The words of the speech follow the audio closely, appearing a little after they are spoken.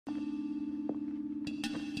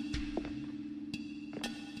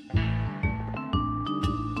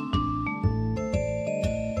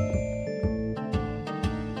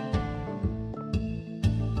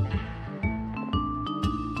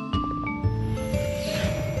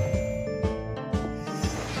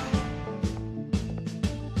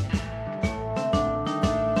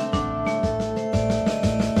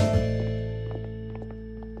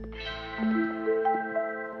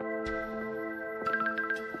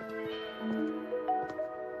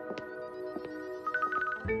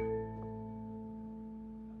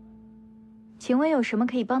请问有什么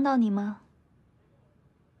可以帮到你吗？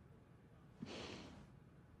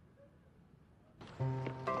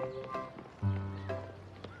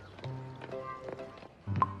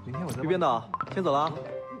于编导，先走了啊。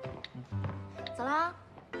走啦，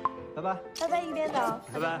拜拜。拜拜，于编导，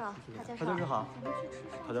拜拜。陶教授好。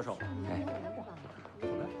陶教授。哎。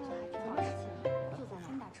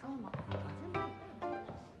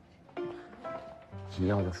你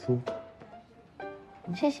要的书，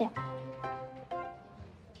谢谢。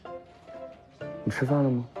你吃饭了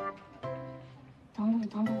吗？等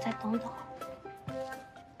等，再等等。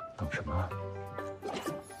等什么？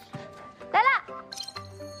来啦！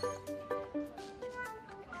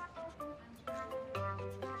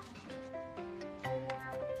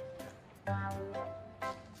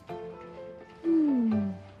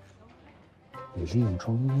你利用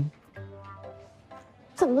装逼？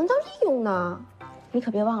怎么能叫利用呢？你可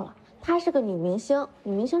别忘了，她是个女明星，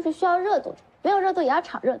女明星是需要热度的，没有热度也要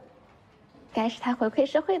炒热度。该是她回馈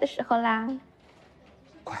社会的时候啦。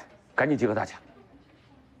快，赶紧集合大家！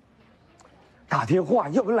打电话，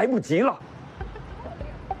要不然来不及了。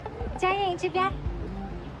佳燕这边。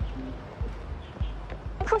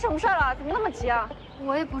出什么事了？怎么那么急啊？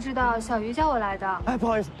我也不知道，小鱼叫我来的。哎，不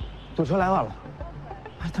好意思，堵车来晚了。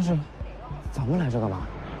哎，但是咱们来这干嘛？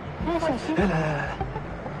哎，小心！来，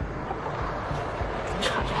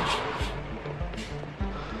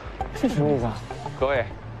这什么意思啊？各位，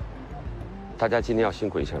大家今天要辛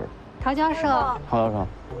苦一些了。陶教授，陶教授，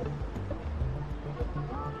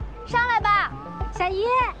上来吧，小鱼。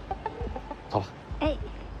走吧。哎，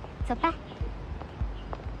走吧。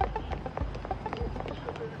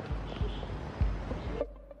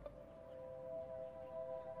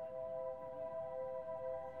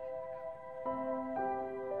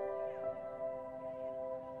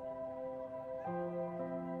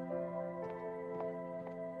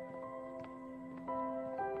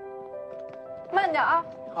慢点啊！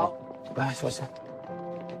好，来，小心，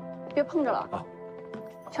别碰着了。好，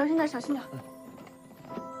小心点，小心点。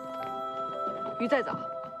鱼在藻，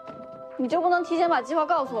你就不能提前把计划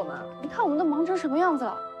告诉我们？你看我们都忙成什么样子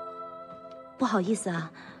了？不好意思啊，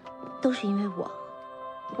都是因为我。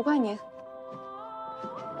不怪您。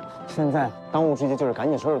现在当务之急就是赶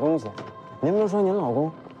紧收拾东西。您不是说您老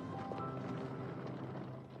公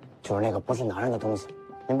就是那个不是男人的东西？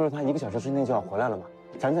您不是他1个小时之内就要回来了吗？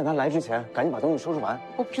咱在他来之前赶紧把东西收拾完。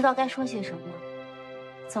我不知道该说些什么。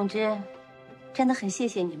总之，真的很谢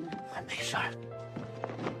谢你们。哎，没事儿。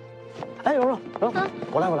哎，蓉蓉，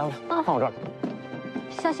我来，放我这儿。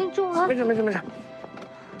小心重啊！没事。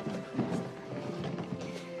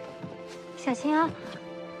小心啊！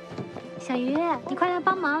小鱼，你快来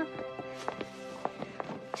帮忙。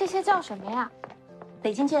这些叫什么呀？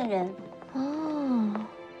北京见人。哦，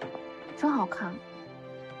真好看。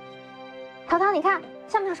陶陶，你看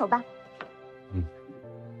像不像手办？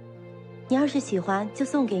你要是喜欢就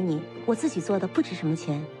送给你，我自己做的，不值什么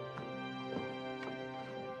钱。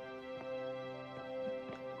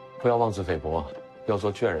不要妄自菲薄，要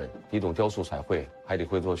做倦人，你懂雕塑彩绘，还得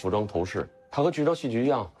会做服装头饰。它和剧照戏剧一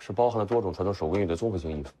样，是包含了多种传统手工艺的综合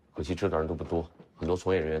性艺术。可惜知道人都不多，很多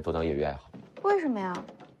从业人员都当业余爱好。为什么呀？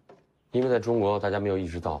因为在中国，大家没有意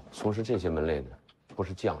识到，从事这些门类的不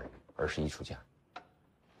是匠人，而是艺术家。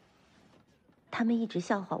他们一直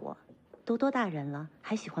笑话我，都多大人了，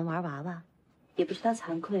还喜欢玩娃娃，也不知道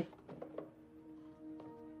惭愧。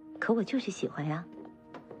可我就是喜欢呀。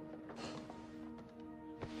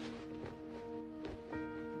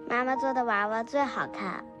妈妈做的娃娃最好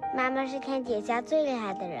看，妈妈是看姐家最厉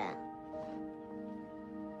害的人。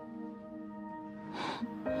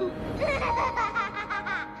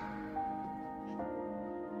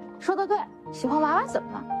说得对，喜欢娃娃怎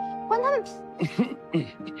么了？关他们屁！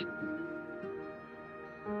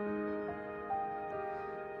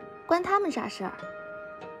关他们啥事儿？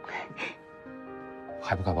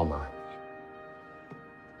还不快帮忙？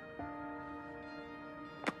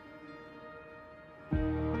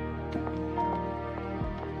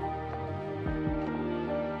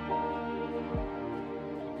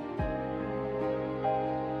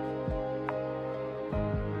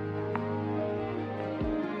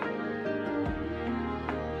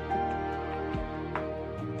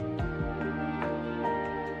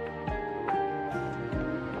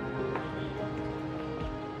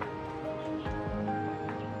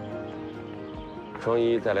双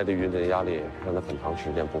一带来的舆论的压力，让他很长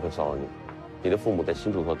时间不会骚扰你。你的父母在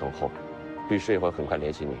新住所等候，律师也会很快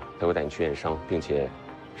联系你，他会带你去验伤，并且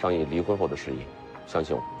商议离婚后的事宜。相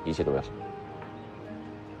信我，一切都会好。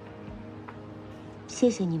谢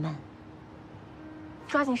谢你们，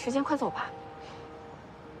抓紧时间，快走吧。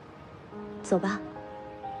走吧。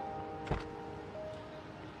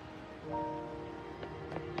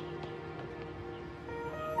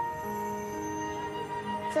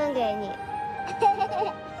送给你。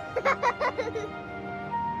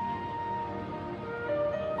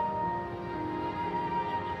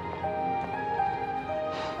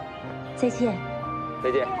再见。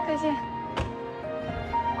再见。再见。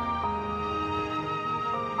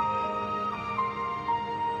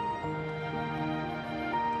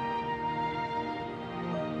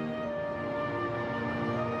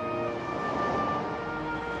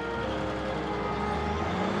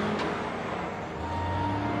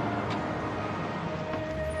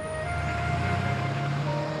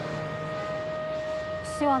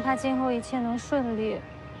希望他今后一切能顺利。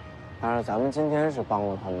当然，咱们今天是帮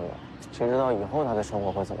了他们了，谁知道以后他的生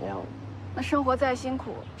活会怎么样呢？那生活再辛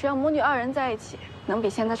苦，只要母女二人在一起，能比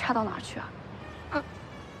现在差到哪儿去啊？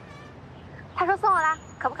他说送我啦，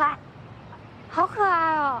可不可爱？好可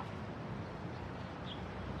爱哦！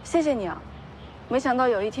谢谢你啊，没想到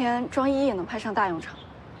有一天庄一也能派上大用场。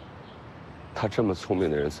他这么聪明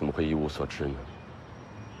的人，怎么会一无所知呢？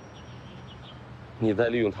你在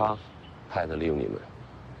利用他，他也在利用你们。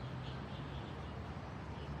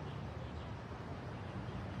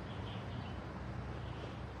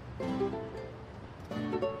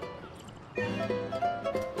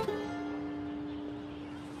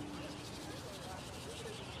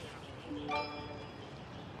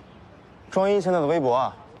庄一现在的微博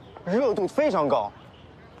啊，热度非常高。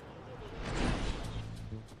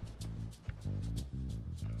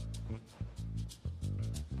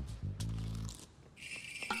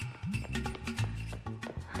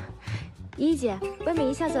一姐，外面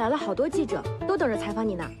一下子来了好多记者，都等着采访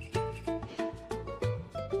你呢。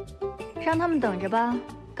让他们等着吧，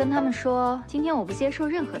跟他们说今天我不接受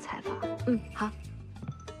任何采访。嗯，好。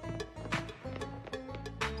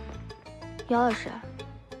姚老师，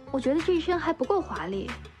我觉得这一身还不够华丽，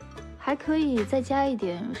还可以再加一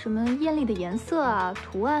点什么艳丽的颜色啊、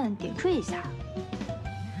图案，点缀一下，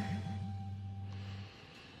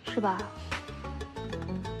是吧？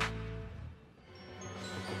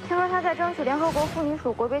听说他在争取联合国妇女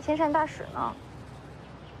署国别亲善大使呢。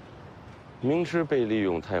明知被利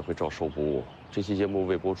用，他也会照收不误。这期节目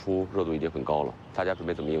未播出，热度已经很高了，大家准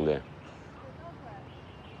备怎么应对？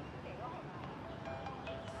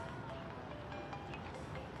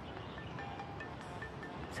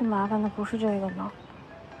最麻烦的不是这个吗？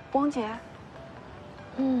汪姐，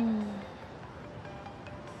嗯。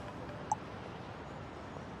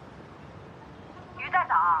鱼在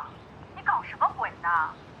藻，你搞什么鬼呢？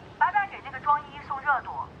白白给那个庄依依送热度，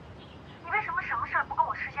你为什么什么事不跟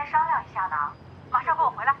我事先商量一下呢？马上跟我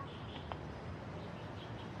回来。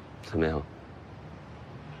怎么样？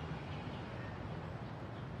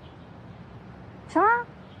行了，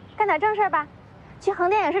干点正事吧，去横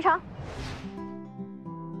店影视城。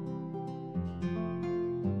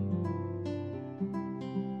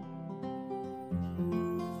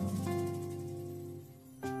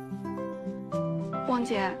汪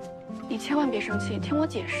姐，你千万别生气，听我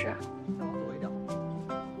解释。再往左一点。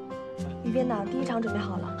于编导，第一场准备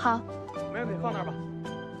好了。好，没问题，放那儿吧。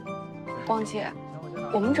汪姐，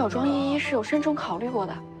我们找庄依依是有慎重考虑过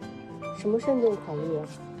的。什么慎重考虑啊？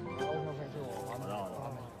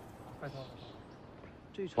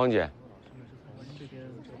汪姐，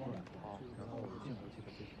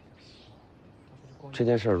这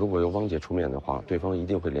件事如果由汪姐出面的话，对方一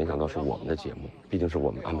定会联想到是我们的节目，毕竟是我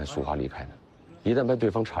们安排苏华离开的。一旦被对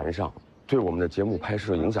方缠上，对我们的节目拍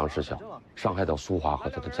摄影响事小，伤害到苏华和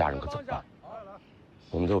她的家人可怎么办？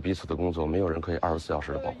我们都有彼此的工作，没有人可以24小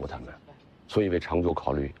时的保护他们，所以为长久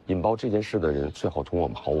考虑，引爆这件事的人最好同我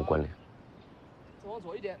们毫无关联。再往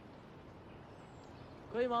左一点，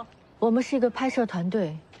可以吗？我们是一个拍摄团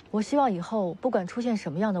队，我希望以后不管出现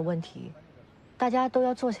什么样的问题，大家都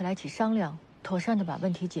要坐下来一起商量，妥善的把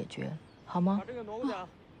问题解决，好吗？把这个挪过去啊，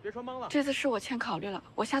别穿帮了。这次是我欠考虑了，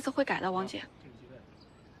我下次会改的，汪姐。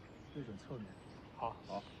对准侧面。好，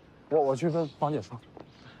我去跟王姐说。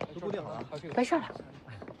都固定好了，没事了。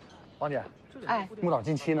王姐，哎，木导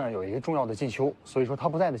近期呢有一个重要的进修，所以说他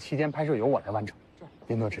不在的期间拍摄由我来完成，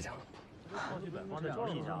您多指教。放在这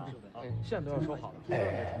里一下啊，线都要收好了。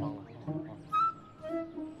哎，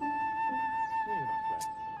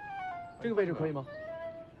这个位置可以吗？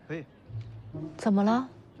可以。怎么了？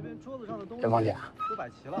这边桌子上的东西王姐都摆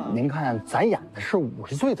齐了。您看咱演的是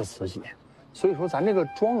50岁的慈禧，所以说咱这个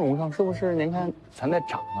妆容上是不是您看咱再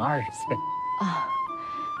长20岁啊？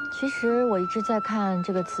其实我一直在看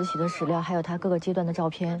这个慈禧的史料，还有她各个阶段的照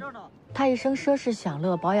片。她一生奢侈享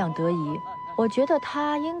乐，保养得宜。我觉得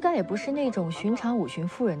她应该也不是那种寻常五旬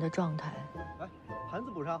妇人的状态。来，盘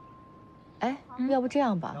子补上。哎，要不这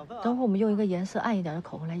样吧，等会我们用一个颜色暗一点的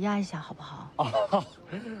口红来压一下，好不好？啊，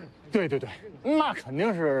对对对，那肯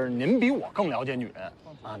定是您比我更了解女人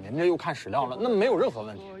啊，您这又看史料了，那没有任何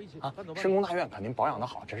问题啊。深宫大院肯定保养的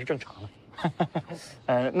好，这是正常的。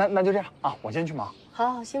那就这样啊，我先去忙。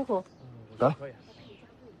好，辛苦。得。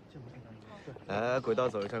来，轨道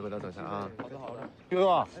走一下，轨道走一下啊。岳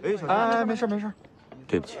哥，哎，没事没事。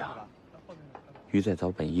对不起啊，鱼在藻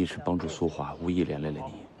本意是帮助苏华，无意连累了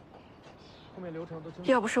你。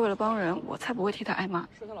要不是为了帮人，我才不会替他挨骂。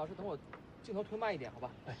摄像老师，等我镜头推慢一点，好吧？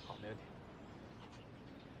哎，好，没问题。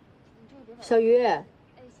小鱼，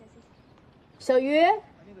小鱼，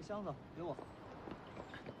那个箱子给我。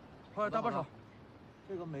快搭把手，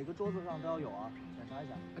这个每个桌子上都要有啊，检查一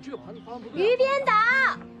下。这个盘子放不对。鱼编导，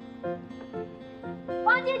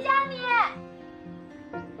王姐叫你，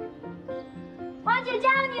王姐叫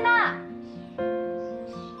你呢。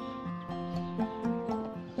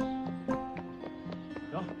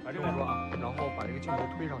行，把这个说啊，然后把这个镜头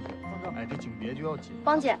推上去。哎，这景别就要紧。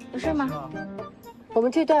汪姐，有事吗？我们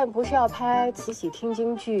这段不是要拍慈禧听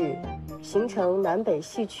京剧，形成南北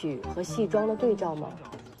戏曲和戏装的对照吗？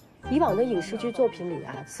以往的影视剧作品里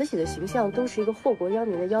啊，慈禧的形象都是一个祸国殃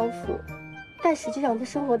民的妖妇，但实际上她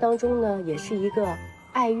生活当中呢，也是一个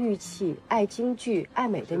爱玉器、爱京剧、爱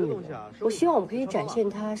美的女人。我希望我们可以展现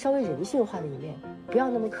她稍微人性化的一面，不要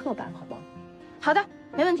那么刻板，好吗？好的，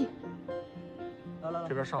没问题。来，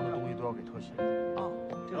这边上的东西都要给特写啊，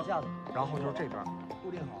这个架子，然后就是这边固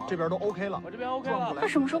定好，这边都 OK 了，我这边 OK 了。他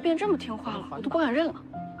什么时候变这么听话了？我都不敢认了。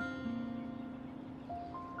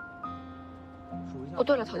哦，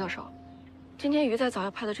对了，曹教授，今天鱼在藻要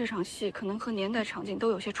拍的这场戏，可能和年代场景都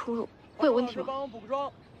有些出入，会有问题吗？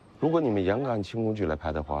如果你们严格按清宫剧来拍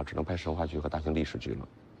的话，只能拍神话剧和大型历史剧了。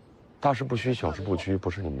大事不虚，小事不拘，不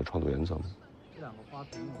是你们的创作原则吗？这两个花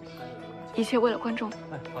瓶我拍的。一切为了观众。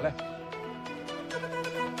哎，好嘞。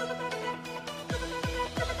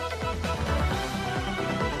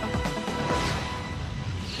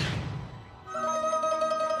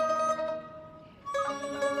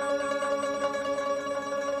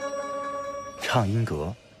畅音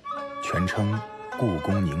阁，全称故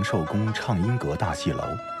宫宁寿宫畅音阁大戏楼，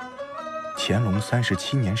乾隆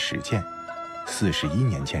37年始建，41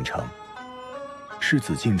年建成，是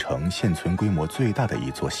紫禁城现存规模最大的一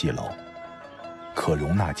座戏楼，可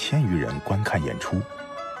容纳1000余人观看演出。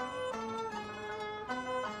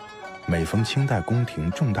每逢清代宫廷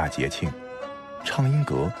重大节庆，畅音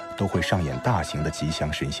阁都会上演大型的吉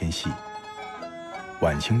祥神仙戏。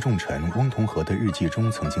晚清重臣翁同龢的日记中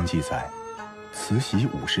曾经记载，慈禧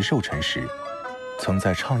50寿辰时，曾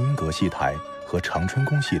在畅音阁戏台和长春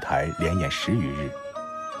宫戏台连演10余日。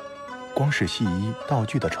光是戏衣道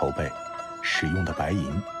具的筹备，使用的白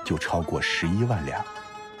银就超过11万两。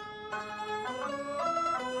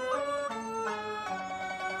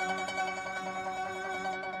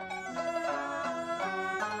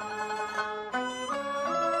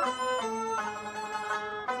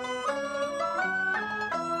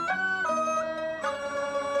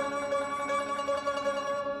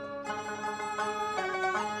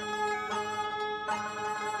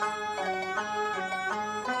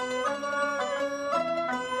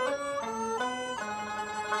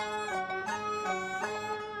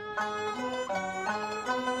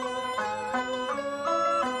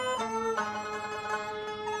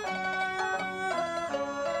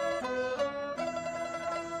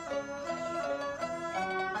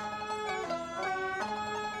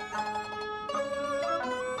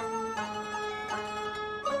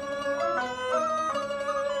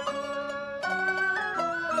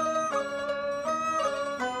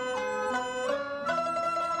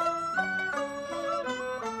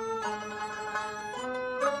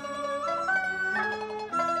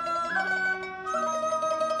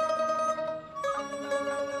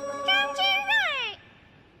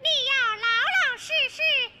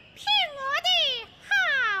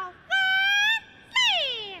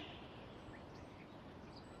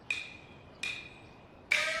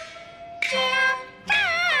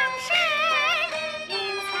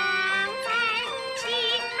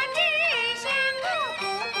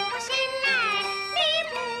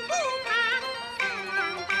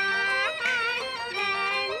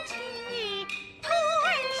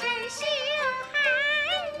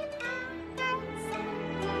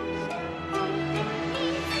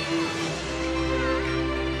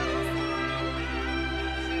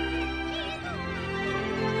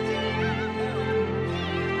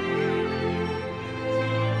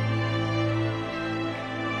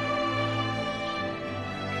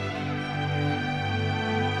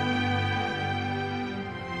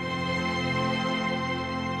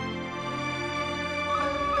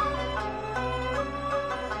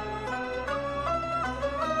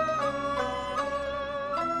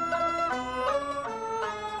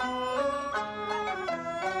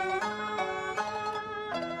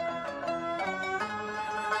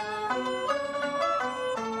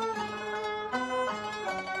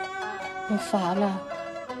我乏了。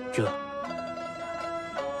这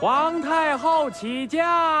皇太后起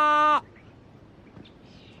驾。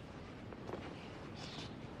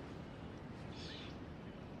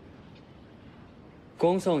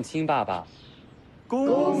恭送亲爸爸。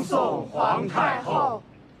恭送皇太后。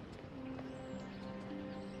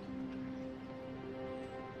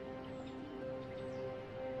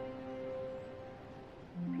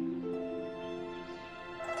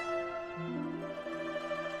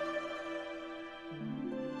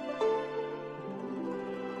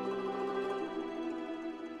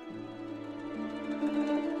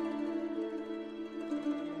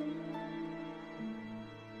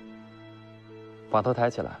把头抬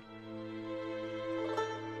起来。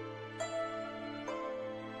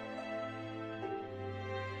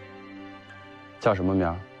叫什么名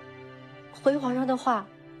儿？回皇上的话，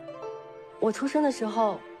我出生的时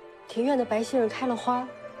候，庭院的白杏儿开了花，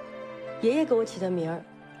爷爷给我起的名儿，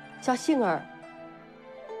叫杏儿。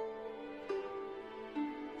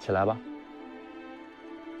起来吧。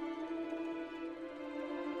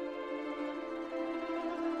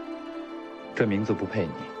这名字不配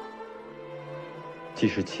你。既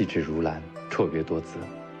是气质如兰，绰约多姿，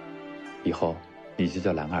以后你就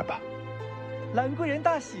叫兰儿吧。兰贵人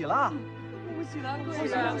大喜了！恭喜兰贵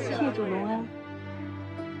人，谢主隆恩。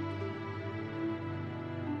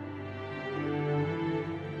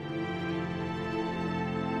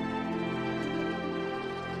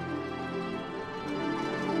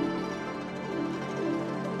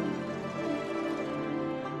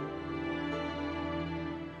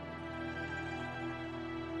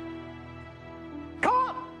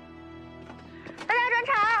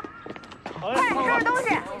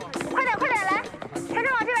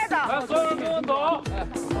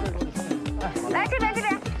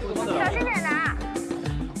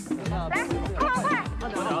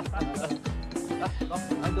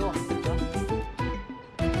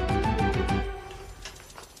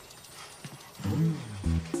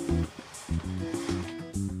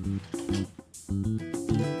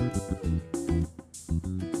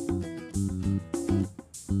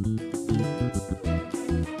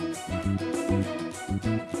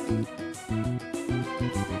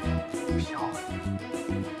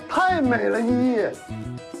太美了，依依，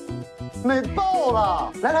美爆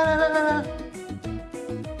了！来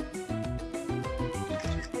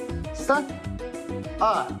，3、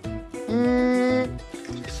2、1，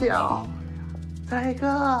漂亮！再一个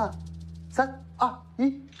，3、2、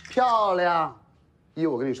1，漂亮！依依，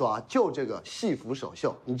我跟你说啊，就这个戏服首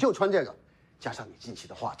秀，你就穿这个，加上你近期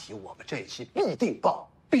的话题，我们这一期必定爆，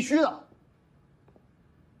必须的。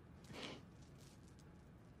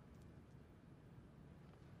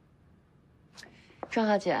张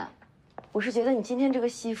小姐，我是觉得你今天这个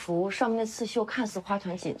戏服上面的刺绣看似花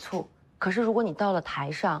团锦簇，可是如果你到了台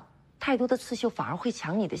上，太多的刺绣反而会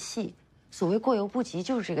抢你的戏。所谓过犹不及，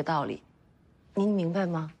就是这个道理。您明白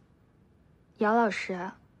吗？姚老师，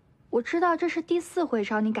我知道这是第4回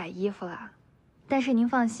找你改衣服了，但是您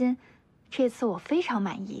放心，这次我非常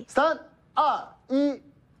满意。3、2、1，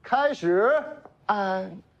开始。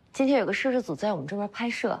今天有个摄制组在我们这边拍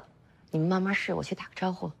摄，你们慢慢试，我去打个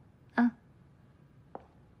招呼。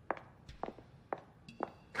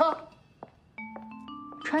看，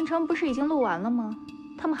传承不是已经录完了吗？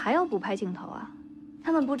他们还要补拍镜头啊？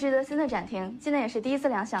他们布置的新的展厅，今年也是第1次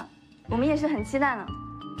亮相，我们也是很期待呢。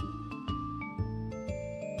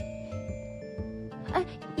哎，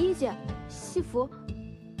依依姐，戏服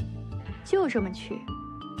就这么去，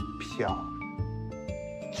漂亮，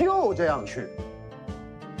就这样去。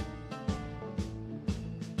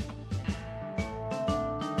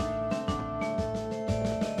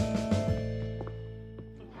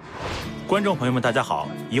观众朋友们，大家好！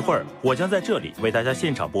一会儿我将在这里为大家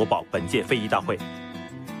现场播报本届非遗大会。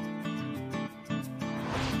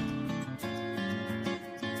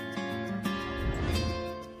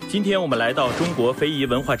今天我们来到中国非遗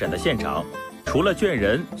文化展的现场，除了绢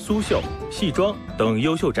人、苏绣、戏装等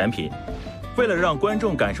优秀展品，为了让观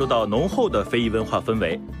众感受到浓厚的非遗文化氛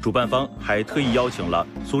围，主办方还特意邀请了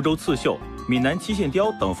苏州刺绣、闽南七线雕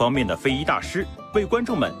等方面的非遗大师为观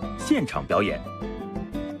众们现场表演。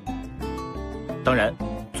当然，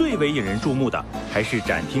最为引人注目的还是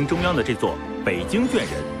展厅中央的这座北京绢人，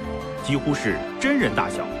几乎是真人大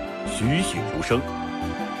小，栩栩如生。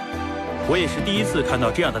我也是第一次看到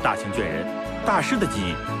这样的大型绢人，大师的技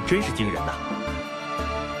艺真是惊人呐！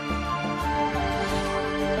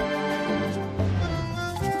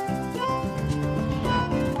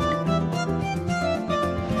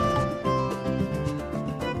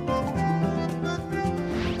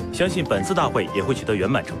相信本次大会也会取得圆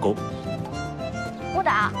满成功。舞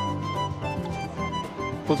蹈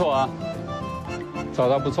不错啊，找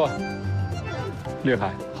到不错，厉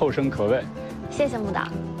害，后生可畏。谢谢木导。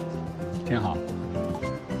挺好。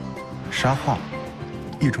沙画，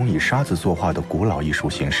一种以沙子作画的古老艺术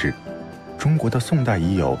形式。中国的宋代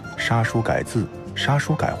已有沙书改字、沙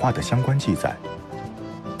书改画的相关记载。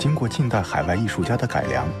经过近代海外艺术家的改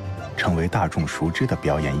良，成为大众熟知的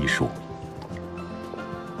表演艺术。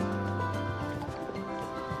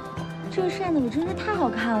这个扇子可真是太好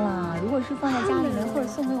看了！如果是放在家里面或者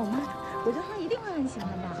送给我妈，我觉得她一定会很喜欢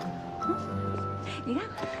的。你看，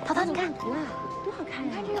淘淘，你看，哇，多好看呀！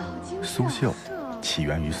你看这个好精致。苏绣起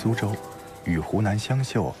源于苏州，与湖南湘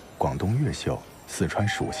绣、广东越绣、四川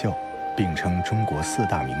蜀绣并称中国4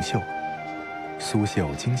大名绣。苏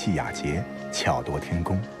绣精细雅洁，巧夺天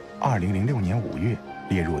工。2006年5月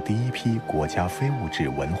列入第一批国家非物质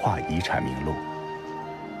文化遗产名录。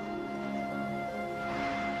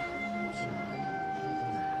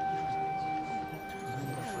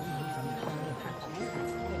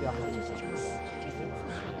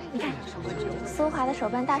你看，苏华的手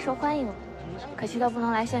办大受欢迎，可惜他不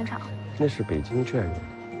能来现场。那是北京卷人，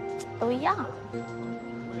都一样。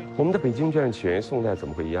我们的北京卷人起源于宋代，怎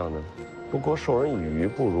么会一样呢？不过授人以鱼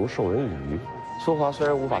不如授人以渔。苏华虽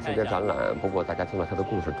然无法参加展览，不过大家听了他的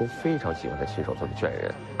故事都非常喜欢他亲手做的卷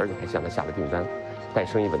人，而且还向他下了订单。待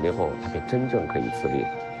生意稳定后，他便真正可以自立。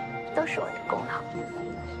都是我的功劳。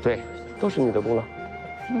对，都是你的功劳。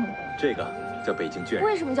这个叫北京卷人。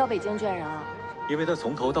为什么叫北京卷人啊？因为它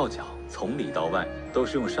从头到脚，从里到外都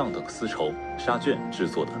是用上等丝绸纱绢制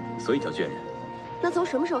作的，所以叫卷人。那从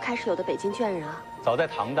什么时候开始有的北京卷人啊？早在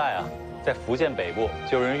唐代啊，在福建北部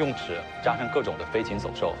就有人用纸扎上各种的飞禽走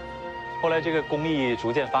兽。后来这个工艺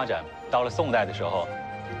逐渐发展，到了宋代的时候，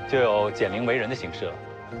就有减龄为人的形式了。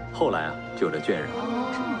后来啊，就有了卷人。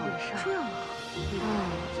哦，这么回事啊？这样啊。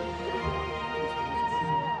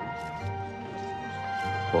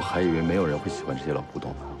我还以为没有人会喜欢这些老古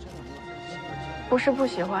董呢。不是不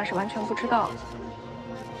喜欢，是完全不知道。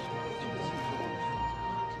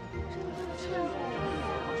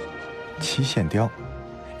漆线雕，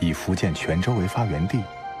以福建泉州为发源地，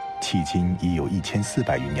迄今已有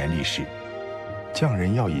1400余年历史。匠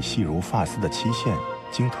人要以细如发丝的漆线，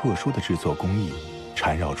经特殊的制作工艺，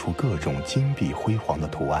缠绕出各种金碧辉煌的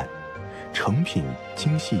图案，成品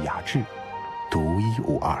精细雅致，独一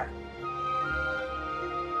无二。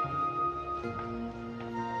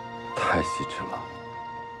太细致了，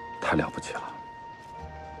太了不起了。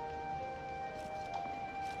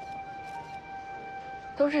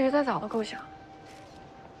都是鱼在藻的构想。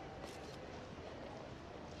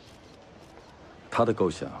他的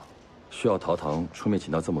构想需要陶唐出面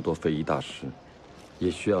请到这么多非遗大师，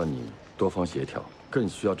也需要你多方协调，更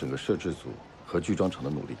需要整个摄制组和剧装厂的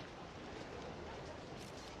努力。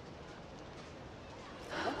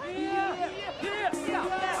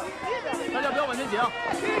大家不要往前挤啊！往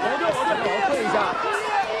这，退一下，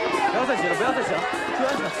不要再挤了，不要再挤了，注意安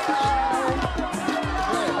全。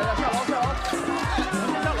对，大家下楼，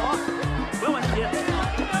下楼啊！不要往前挤。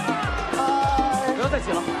不要再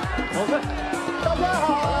挤了，往后退。大家好，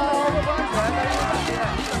不安全，大家小心，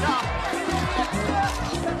等着啊！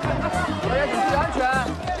大家请注意安全，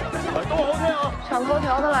都往后退啊！抢头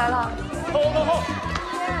条的来了，往后。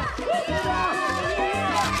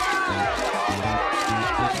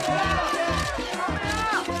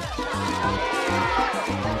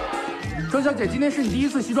庄小姐，今天是你第一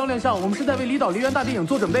次西装亮相，我们是在为离岛梨园大电影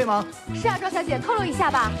做准备吗？是啊，庄小姐，透露一下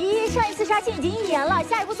吧。咦，上一次杀青已经1年了，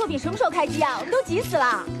下一部作品什么时候开机啊？我们都急死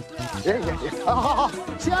了。好，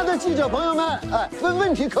亲爱的记者朋友们，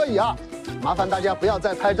问题可以啊，麻烦大家不要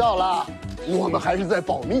再拍照了，我们还是在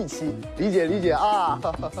保密期，理解啊。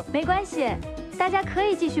没关系，大家可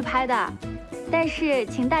以继续拍的，但是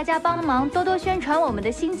请大家帮忙多多宣传我们的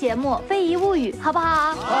新节目《非遗物语》，好不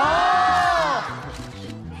好？好。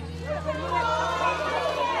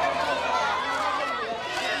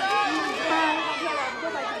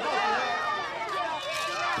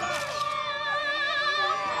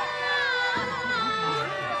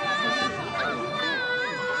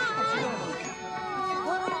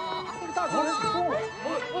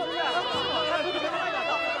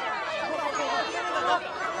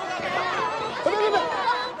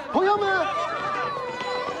朋友们，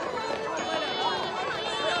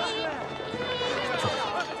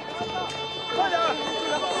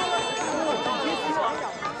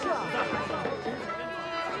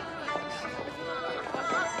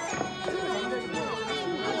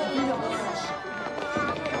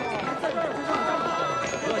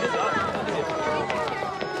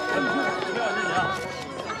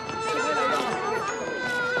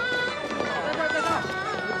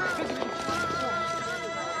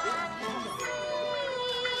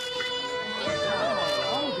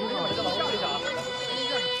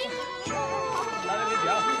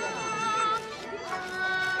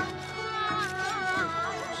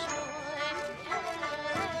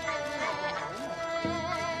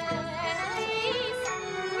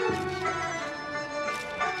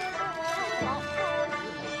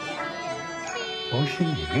王心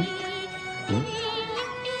凌，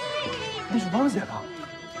那是王姐的。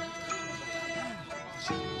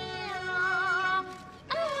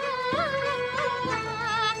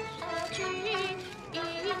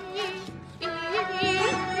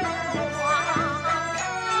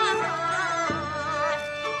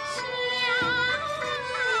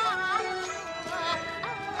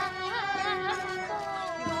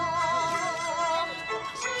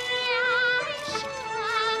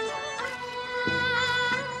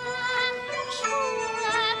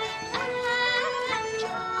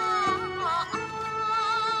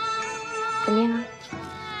怎么样？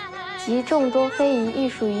集众多非遗艺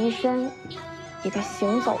术于一身，一个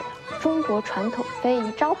行走的中国传统非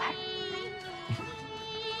遗招牌。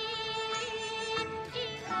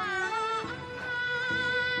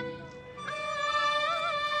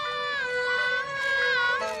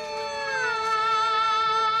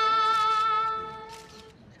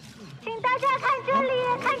请大家看这里，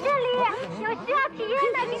看这里，有需要体验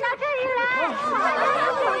的，请到这里来。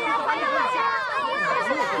欢迎大家！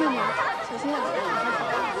小心啊！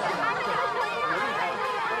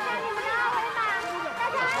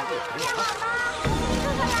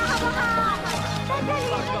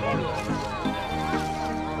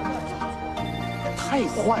太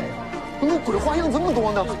坏了，怎么鬼花样这么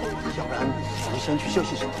多呢？要不然咱们先去休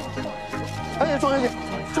息室。哎，庄小姐，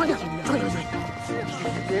庄小姐，庄小姐，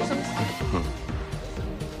别生气。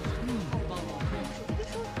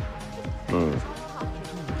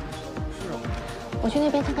我去那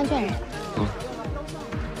边看看倦人。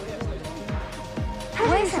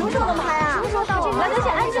我也什么时候能拍啊？什么时候到？大家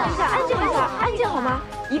先安静一下，安静一下，安静好吗？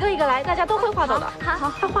一个一个来，大家都会画到的。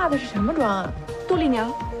好，他画的是什么妆啊？杜丽娘。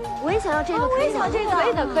我也想要这个，我也想要这个。可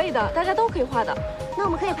以的，可以的，大家都可以画的。那我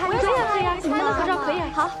们可以拍个照。可以啊，你们的合照可以。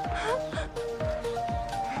好。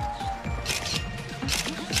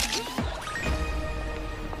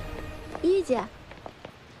依依姐，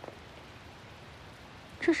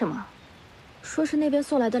这什么？说是那边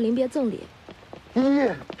送来的临别赠礼。依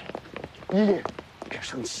依，别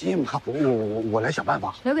生气嘛，我来想办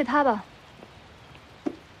法。留给他吧。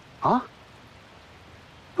啊？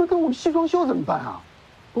不是，那我们西装秀怎么办啊？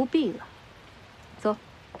不必了，走。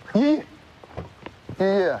依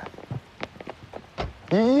依，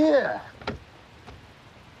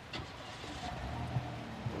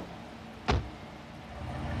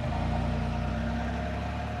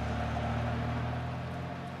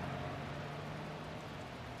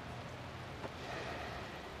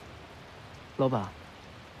老板，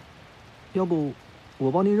要不我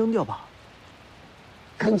帮您扔掉吧？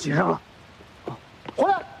赶紧扔了。回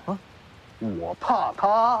来啊！我怕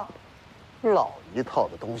他，老一套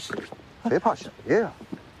的东西，谁怕谁呀？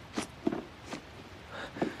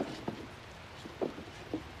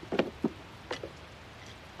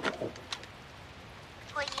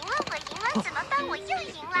我赢了，怎么办？我又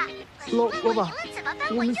赢了。老板，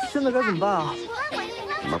我们现在该怎么办啊？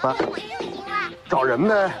怎么办？找人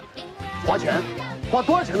呗，花钱，花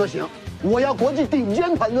多少钱都行。我要国际顶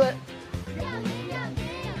尖团队。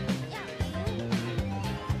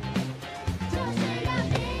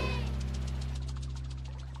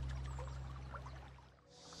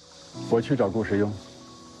我去找顾时庸。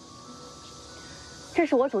这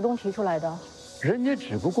是我主动提出来的。人家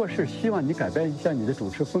只不过是希望你改变一下你的主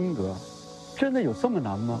持风格，真的有这么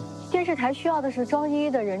难吗？电视台需要的是庄依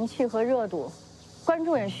依的人气和热度，观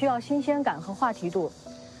众也需要新鲜感和话题度。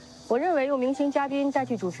我认为用明星嘉宾代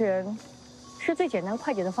替主持人，是最简单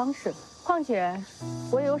快捷的方式。况且，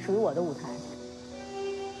我也有属于我的舞台。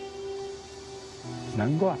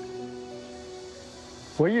难怪。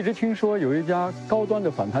我一直听说有一家高端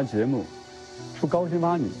的访谈节目，出高薪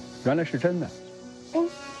挖你，原来是真的。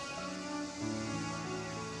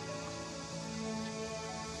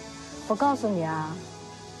我告诉你啊，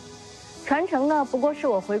传承呢不过是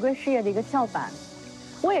我回归事业的一个跳板。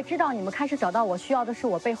我也知道你们开始找到我，需要的是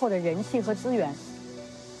我背后的人气和资源，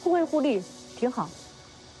互惠互利，挺好。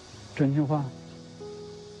真心话。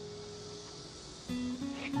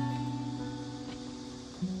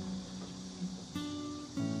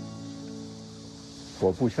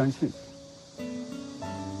我不相信。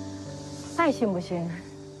爱信不信？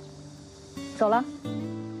走了。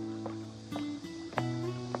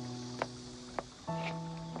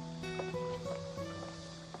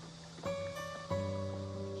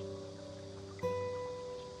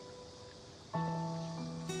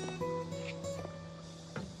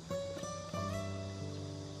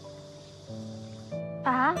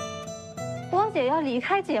啊，汪姐要离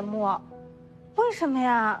开节目，为什么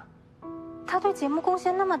呀？她对节目贡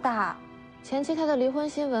献那么大。前期她的离婚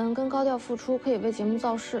新闻跟高调复出可以为节目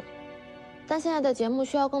造势，但现在的节目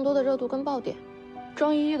需要更多的热度跟爆点，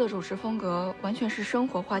庄依依的主持风格完全是生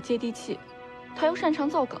活化、接地气，她又擅长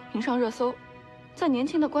造梗，迎上热搜，在年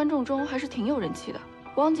轻的观众中还是挺有人气的。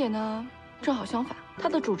汪姐呢，正好相反，她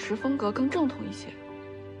的主持风格更正统一些，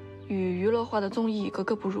与娱乐化的综艺格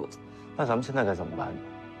格不入。那咱们现在该怎么办呢？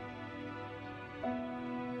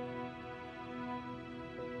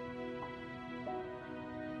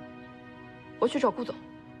我去找顾总。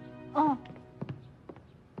哦，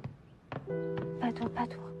拜托拜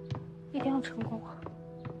托，一定要成功啊！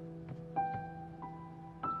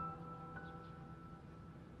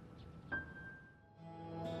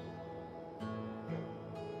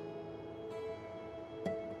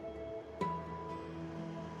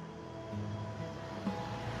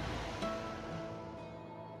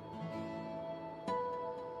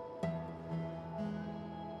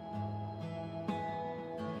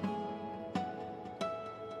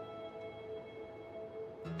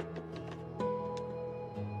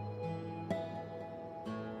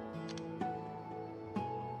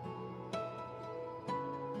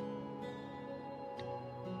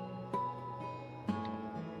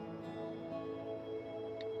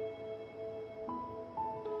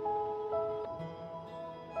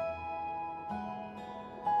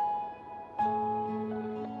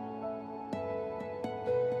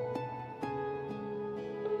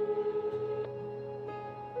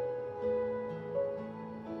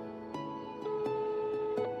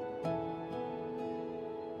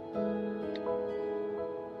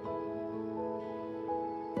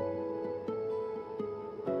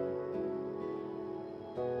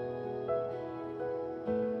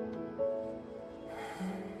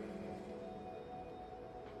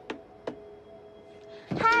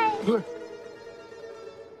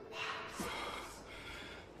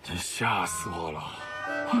真吓死我了！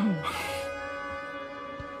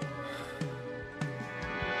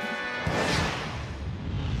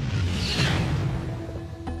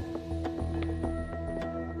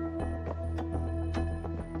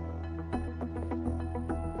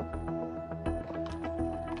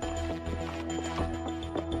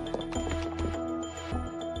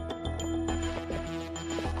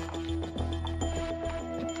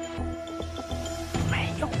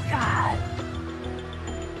没有人。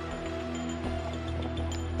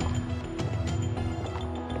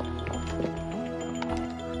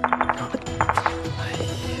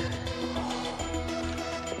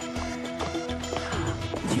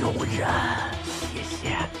有人，谢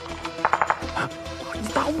谢。你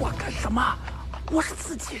打我干什么？我是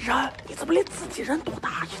自己人，你怎么连自己人都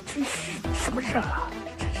打？真是什么人啊！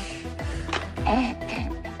真是。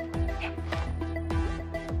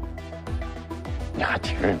你还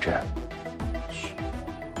挺认真。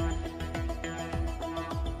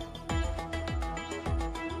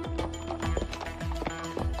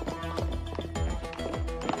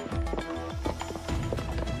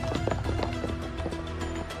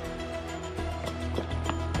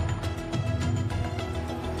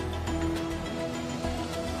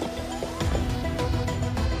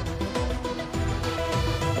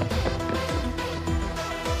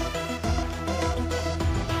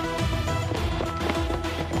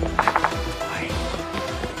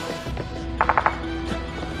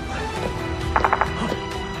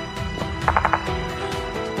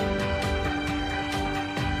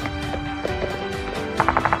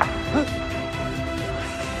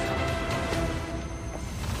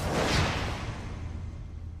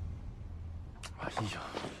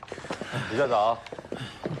鱼在藻。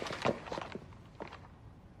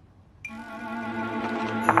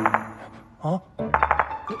啊？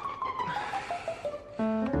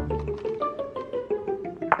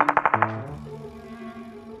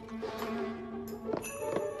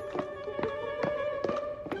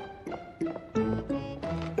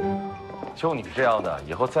就你这样的，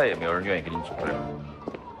以后再也没有人愿意跟你组队了。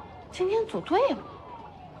今天组队了？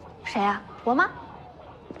谁呀？我吗？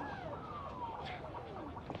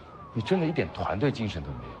你真的一点团队精神都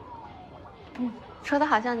没有。说的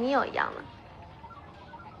好像你有一样呢。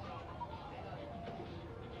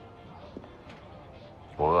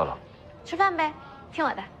我饿了，吃饭呗，听我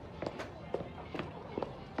的。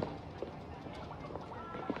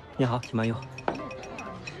你好，请慢用。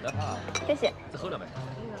谢谢。再喝两杯。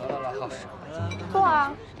来，好。坐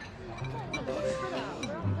啊。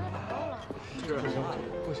这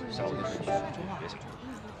不行，下午得去别想。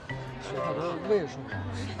他的胃受不了。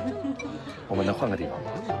我们能换个地方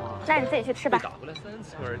吗？那你自己去吃吧。被打回来3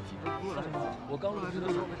次而已。我刚入职的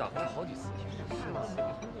时候被打回来好几次。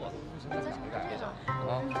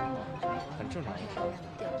啊，很正常的事。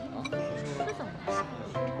啊，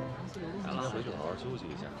来了，回去好好休息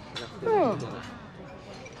一下。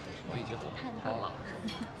我已经好了。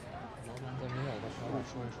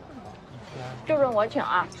这顿我请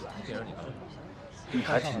啊。你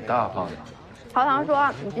还挺大方的。陶唐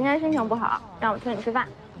说你今天心情不好，让我请你吃饭。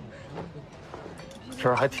这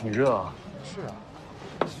儿还挺热啊。是啊。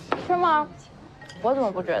是吗？我怎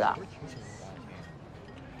么不觉得？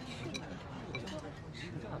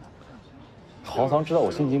陶唐知道我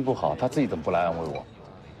心情不好，他自己怎么不来安慰我？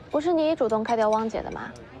不是你主动开掉汪姐的吗？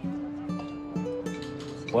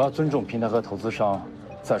我要尊重平台和投资商。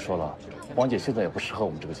再说了，汪姐现在也不适合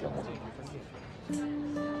我们这个节目。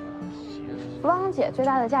汪姐最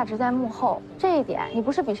大的价值在幕后，这一点你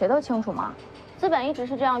不是比谁都清楚吗？资本一直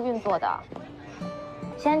是这样运作的，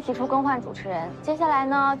先提出更换主持人，接下来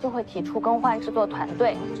呢就会提出更换制作团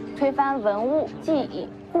队，推翻文物、记忆、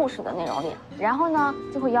故事的内容链，然后呢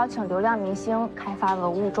就会邀请流量明星开发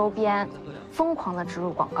文物周边，疯狂的植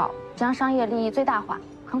入广告，将商业利益最大化。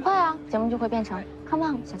很快啊，节目就会变成 Come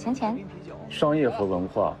on 小钱钱。商业和文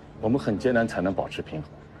化，我们很艰难才能保持平衡，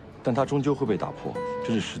但它终究会被打破，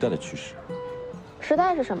这是时代的趋势。时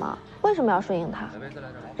代是什么？为什么要顺应它？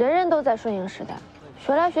人人都在顺应时代，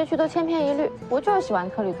学来学去都千篇一律。我就是喜欢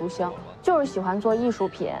特立独行，就是喜欢做艺术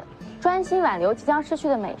品，专心挽留即将失去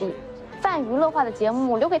的美丽。泛娱乐化的节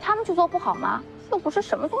目留给他们去做不好吗？又不是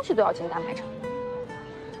什么东西都要进大卖场。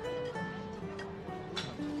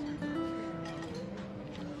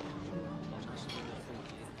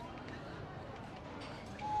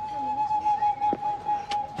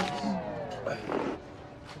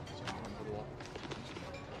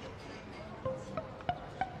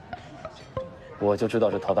我就知道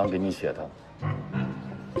是陶唐给你写的。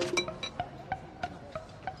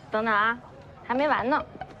等等啊，还没完呢。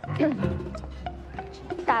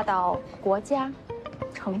大到国家、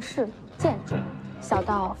城市建筑，小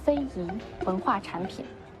到非遗文化产品，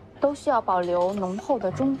都需要保留浓厚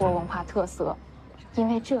的中国文化特色，因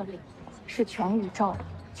为这里是全宇宙、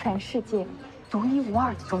全世界独一无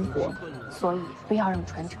二的中国，所以不要让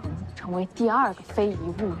传承成为第二个非遗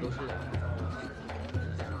物语。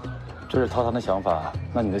这是陶唐的想法，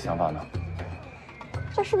那你的想法呢？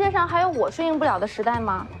这世界上还有我适应不了的时代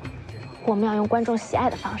吗？我们要用观众喜爱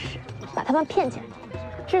的方式把他们骗进来。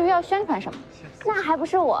至于要宣传什么，那还不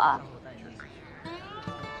是我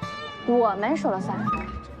们说了算。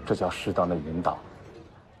这叫适当的引导。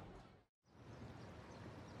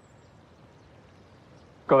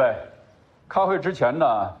各位，开会之前呢，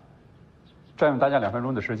占用大家2分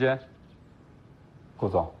钟的时间。顾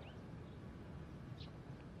总。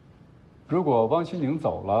如果汪新宁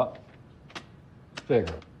走了，这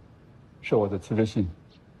个是我的辞职信。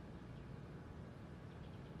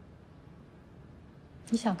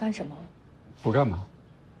你想干什么？不干嘛？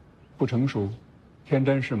不成熟，天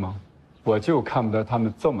真是吗？我就看不得他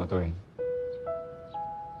们这么对你。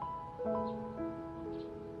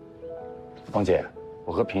汪姐，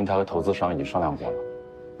我和平台和投资商已经商量过了，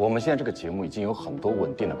我们现在这个节目已经有很多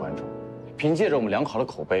稳定的观众，凭借着我们良好的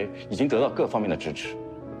口碑，已经得到各方面的支持。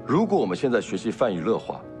如果我们现在学习泛娱乐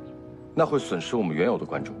化，那会损失我们原有的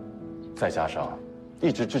观众，再加上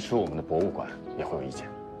一直支持我们的博物馆也会有意见，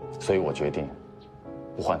所以我决定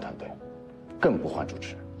不换团队，更不换主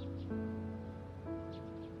持人。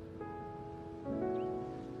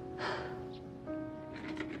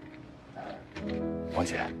王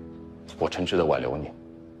姐，我诚挚的挽留你，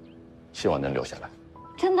希望能留下来。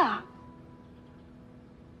真的？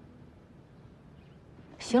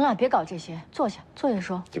行了，别搞这些，坐下，坐下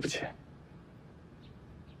说。对不起。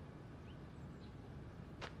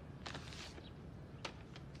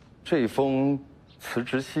这封辞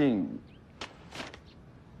职信，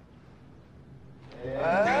你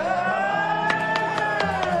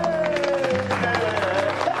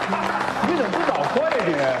怎么不早快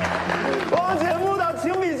点？汪姐木导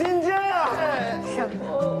情比金坚啊！什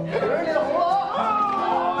么？你懂了？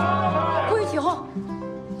规矩后，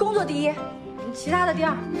工作第一，其他的第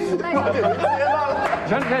二。行，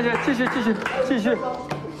继续。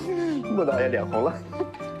木导也脸红了。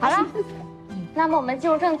好了，那么我们进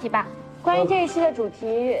入正题吧。关于这一期的主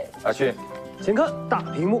题，阿旭，请看大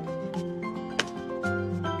屏幕。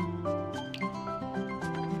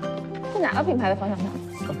是哪个品牌的方向盘？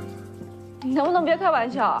你能不能别开玩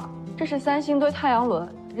笑啊？这是3星堆太阳轮，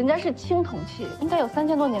人家是青铜器，应该有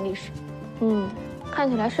3000多年历史。看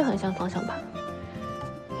起来是很像方向盘。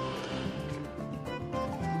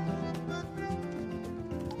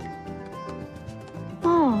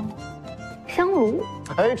哦，香炉。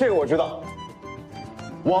哎，这个我知道。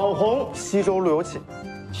网红西周路由器。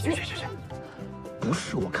去，不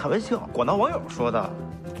是我开玩笑，广大网友说的。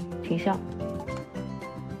挺像。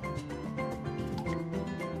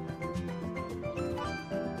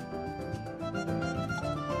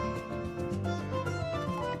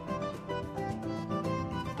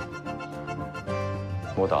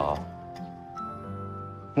木岛，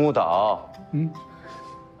木岛，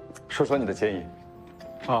说说你的建议。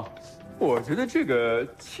啊，我觉得这个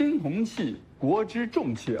青铜器，国之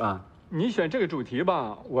重器啊，你选这个主题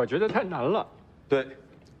吧，我觉得太难了。对，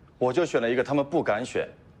我就选了一个他们不敢选，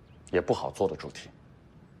也不好做的主题。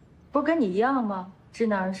不是跟你一样吗？知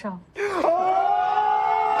难而上。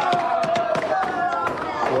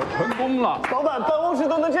我成功了。老板，办公室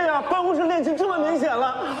都能这样，办公室恋情这么明显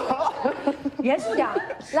了。严肃点，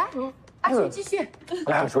来，阿旭继续。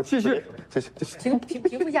来，我继续。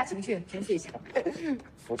平复一下情绪，平复一下。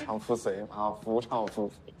夫唱妇随啊，夫唱妇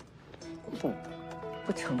随。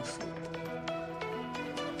不成熟。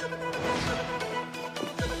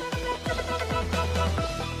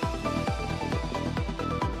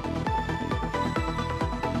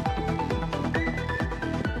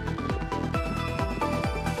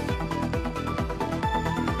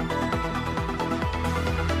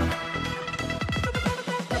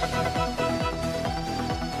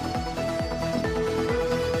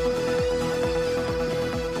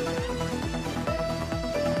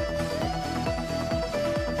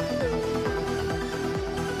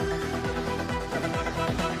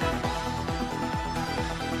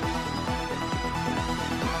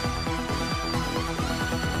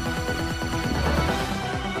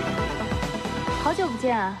好久不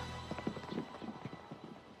见啊，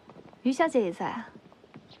于小姐也在啊。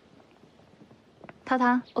陶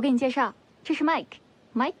唐，我给你介绍，这是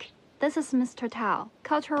Mike。Mike，this is Mr. Tao,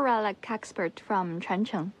 cultural relic expert from 传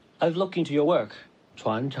承。 I've looked into your work,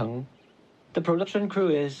 传承. The production crew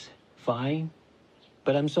is fine,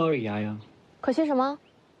 but I'm sorry, Yaya. 可惜什么？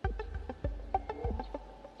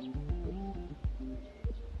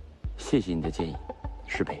谢谢你的建议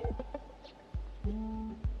，10倍。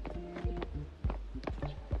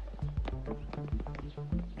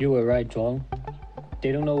You were right, Zhuang.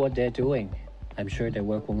 They don't know what they're doing. I'm sure their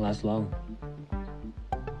work won't last long.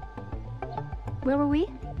 Where were we?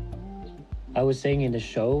 I was saying in the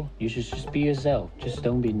show, you should just be yourself. Just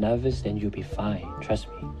don't be nervous, then you'll be fine. Trust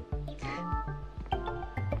me.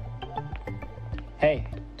 Hey,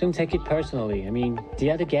 don't take it personally. I mean, the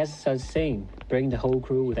other guests are saying, bring the whole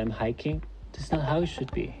crew with them hiking. That's not how it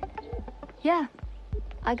should be. Yeah,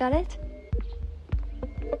 I got it.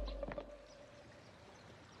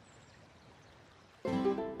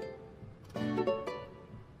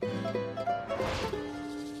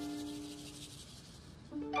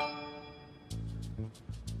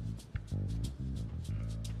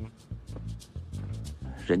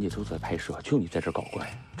 人家都在拍摄，就你在这搞怪。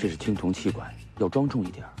这是青铜器馆，要庄重一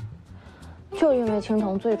点。就因为青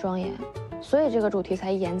铜最庄严，所以这个主题才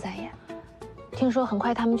一延再延。听说很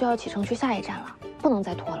快他们就要启程去下一站了，不能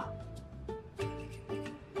再拖了。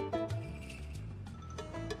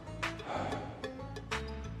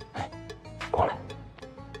哎，过来，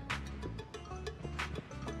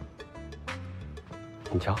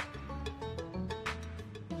你瞧。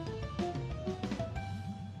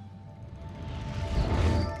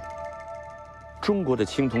 中国的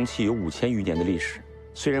青铜器有5000余年的历史，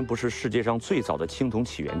虽然不是世界上最早的青铜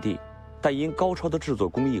起源地，但因高超的制作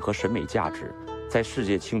工艺和审美价值，在世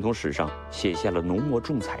界青铜史上写下了浓墨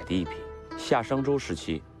重彩的一笔。夏商周时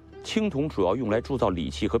期，青铜主要用来铸造礼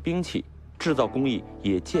器和兵器，制造工艺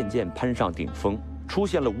也渐渐攀上顶峰，出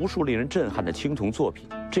现了无数令人震撼的青铜作品。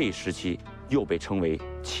这一时期又被称为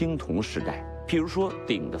青铜时代。比如说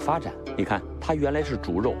鼎的发展，你看它原来是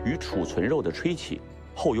煮肉与储存肉的吹器。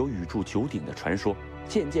 后有宇铸九鼎的传说，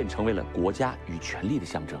渐渐成为了国家与权力的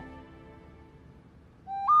象征。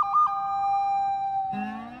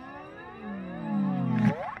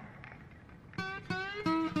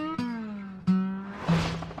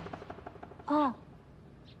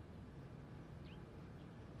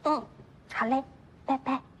哦，好嘞，拜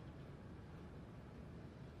拜。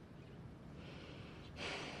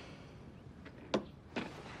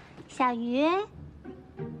小鱼。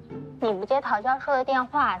 你不接陶教授的电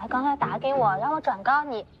话，他刚才打给我，让我转告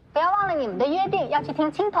你，不要忘了你们的约定，要去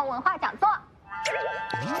听青铜文化讲座。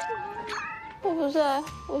我不在，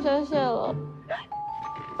我下线了。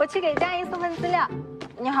我去给佳怡送份资料，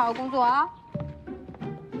你好好工作啊。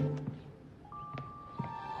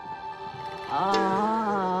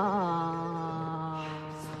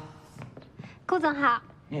顾总好。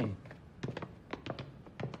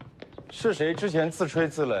是谁之前自吹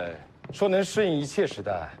自擂，说能适应一切时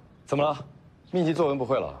代？ 怎么了？密集作文不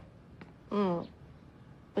会了？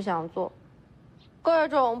不想做，各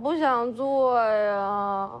种不想做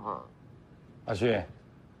呀。阿旭，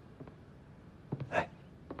哎，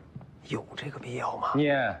有这个必要吗？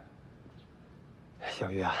念，小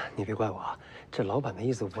玉啊，你别怪我啊，这老板的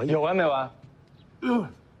意思我也有完没完？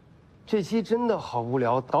这期真的好无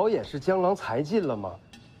聊，导演是江郎才尽了吗？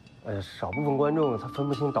少部分观众他分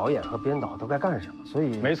不清导演和编导都该干什么，所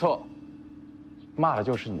以没错，骂的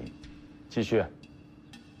就是你。继续。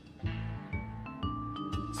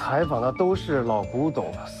采访的都是老古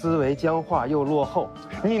董，思维僵化又落后。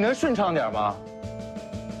你能顺畅点吗？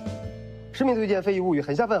市民推荐《非遗物语》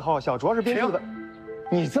很下饭，好笑，主要是编剧的。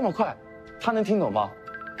你这么快，他能听懂吗？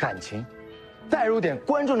感情，带入点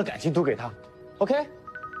观众的感情读给他 ，OK？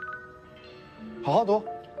 好好读。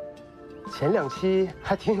前2期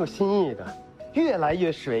还挺有新意的，越来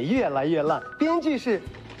越水，越来越烂。编剧是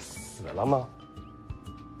死了吗？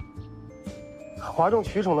哗众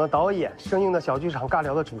取宠的导演，生硬的小剧场，尬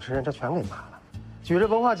聊的主持人，这全给骂了。举着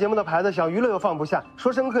文化节目的牌子，想娱乐又放不下，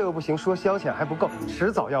说深刻又不行，说消遣还不够，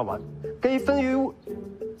迟早要完。跟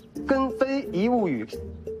非遗物语，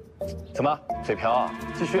怎么嘴瓢啊？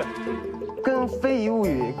继续。跟非遗物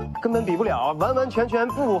语根本比不了，完完全全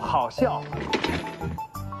不好笑。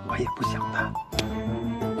我也不想的。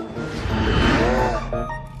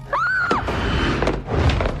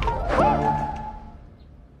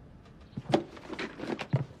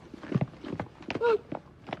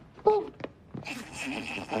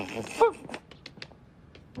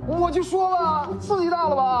我就说了，刺激大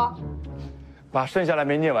了吧？把剩下来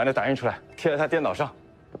没念完的打印出来，贴在他电脑上。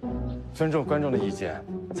尊重观众的意见，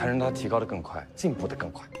才能让他提高的更快，进步的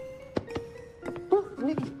更快。不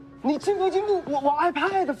是你进步，我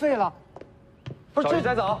iPad 废了。不是找鱼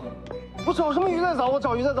在藻。我找什么鱼在藻？我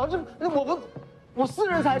找鱼在藻，我私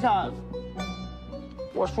人财产。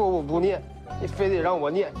我说我不念，你非得让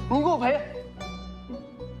我念，你给我赔。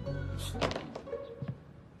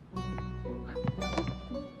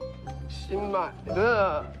新买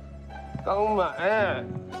的，刚买。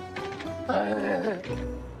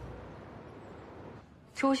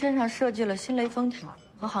周先生设计了新雷峰塔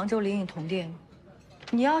和杭州灵隐铜殿。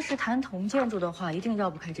你要是谈铜建筑的话，一定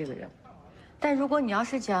绕不开这个人。但如果你要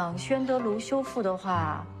是讲宣德炉修复的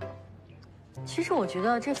话，其实我觉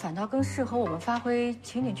得这反倒更适合我们发挥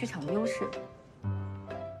情景剧场的优势。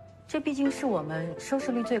这毕竟是我们收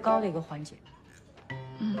视率最高的一个环节。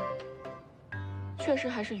确实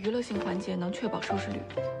还是娱乐性环节能确保收视率。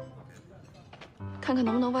看看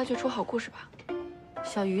能不能挖掘出好故事吧。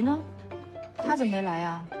小鱼呢？他怎么没来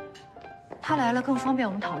呀？他来了更方便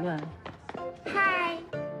我们讨论。嗨，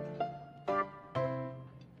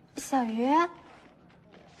小鱼。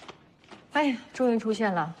哎呀，终于出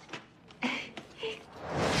现了。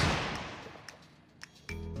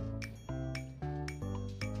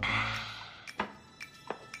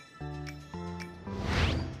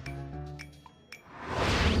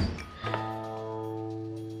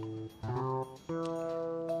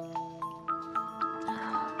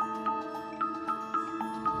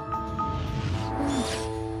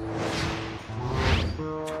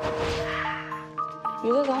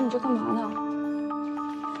鱼在藻，你这干嘛呢？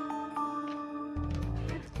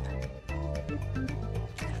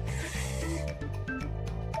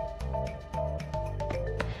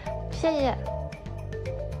谢谢。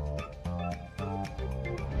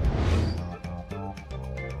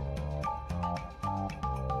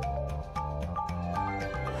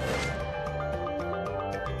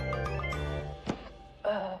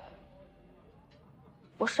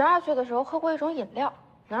我12岁的时候喝过一种饮料，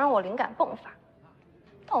能让我灵感迸发，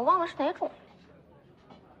但我忘了是哪种。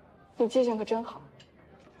你记性可真好。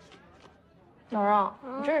蓉蓉，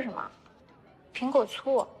你这是什么？苹果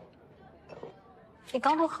醋。你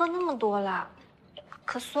刚都喝那么多了，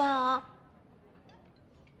可酸啊！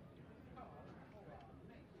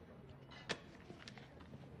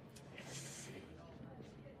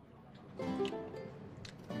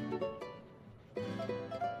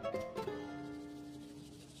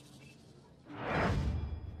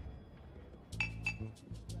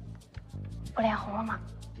我脸红了吗？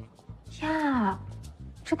呀，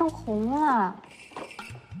这都红了。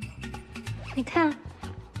你看，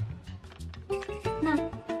那，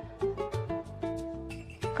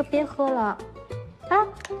可别喝了，啊，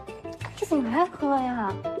这怎么还喝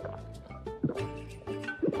呀？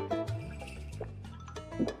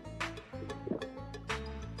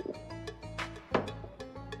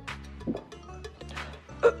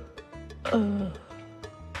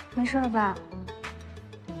没事吧？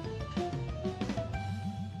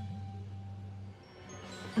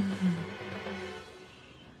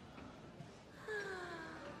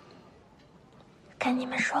跟你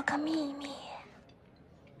们说个秘密，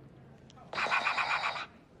来，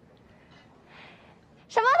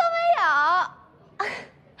什么都没有。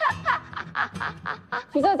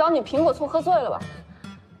你在找你苹果醋喝醉了吧？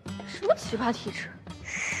什么奇葩体质？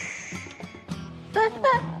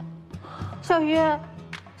小鱼，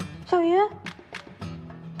小鱼，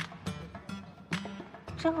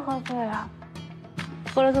真喝醉了，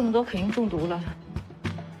喝了这么多，肯定中毒了。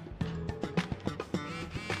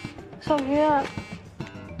小鱼，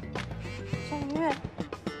小鱼，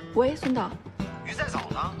喂，孙导，鱼在藻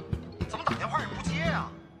呢？怎么打电话也不接呀？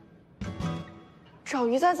找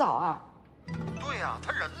鱼在藻啊？对呀，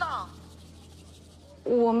他人呢？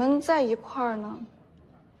我们在一块儿呢。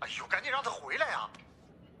哎呦，赶紧让他回来呀！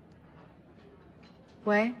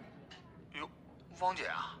喂，哟，汪姐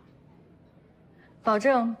啊，保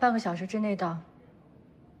证半个小时之内到。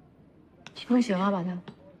用雪花把它。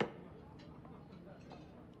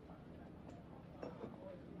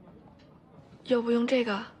要不用这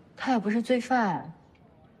个？他也不是罪犯。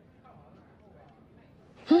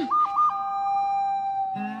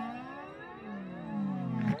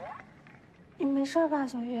你没事吧，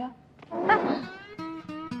小鱼？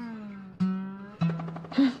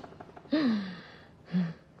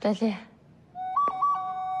再见。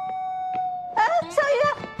哎，小鱼，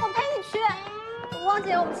我陪你去。汪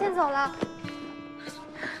姐，我们先走了。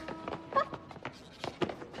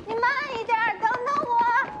你慢一点，等等我。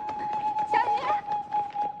小鱼。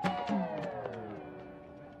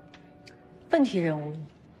问题人物。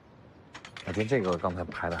我觉得这个刚才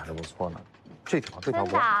拍的还是不错呢。这条真的？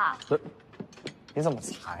你怎么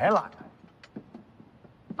才来？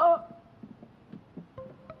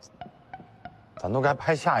咱都该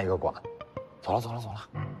拍下一个馆。走了。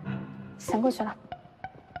先过去了。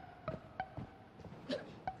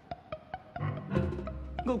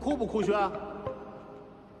我酷不酷炫？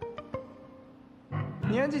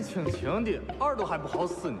年纪轻轻的，耳朵还不好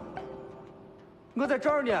使呢。我在这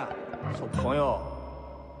儿呢，小朋友。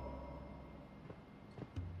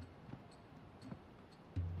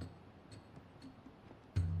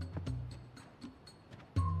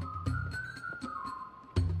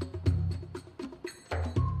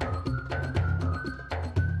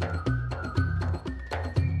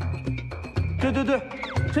对，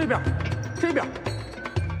这边，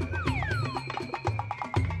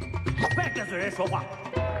别跟随人说话。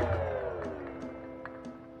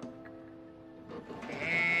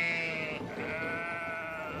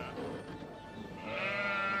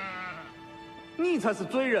你才是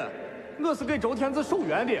罪人，我是给周天子守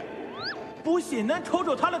园的。不信，恁瞅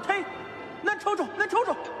瞅他的腿，恁瞅瞅。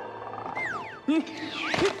你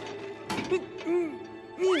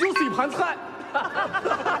就是一盘菜。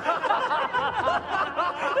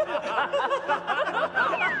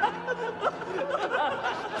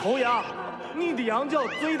头羊，你的羊角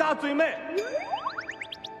最大最美。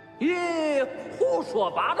咦，胡说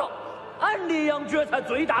八道！俺的羊角才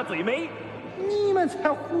最大最美。你们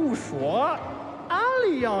才胡说！俺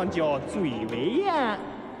的羊角最威严。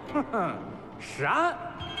哼哼，是俺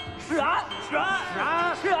的，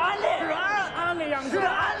俺的羊角，是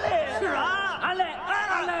俺的。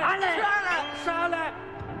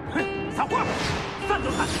撒谎！散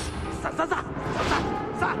就散，散！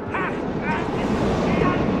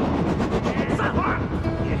散话！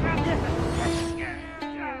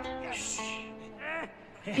嘘，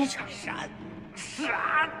别吵！是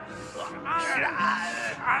俺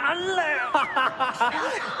嘞！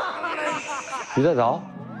鱼在藻，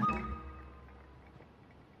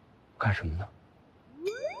干什么呢？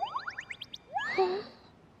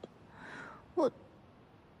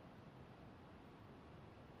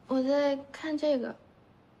我在看这个。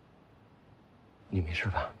你没事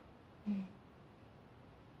吧？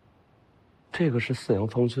这个是四羊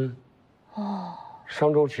方尊。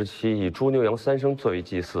商周时期以猪牛羊三牲作为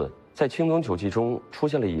祭祀，在青铜酒器中出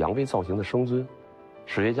现了以羊为造型的生尊。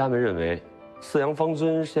史学家们认为，四羊方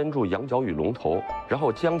尊先铸羊角与龙头，然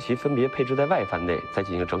后将其分别配置在外幡内，再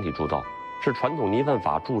进行整体铸造，是传统泥范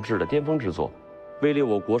法铸制的巅峰之作，位列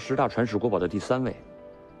我国10大传世国宝的第3位。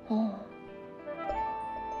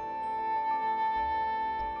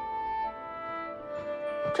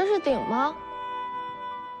这是鼎吗？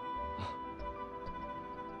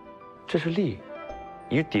这是笠，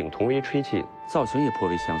与鼎同为吹器，造型也颇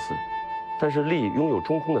为相似。但是笠拥有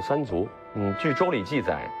中空的3足。据《周礼》记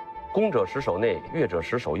载，攻者10手内，乐者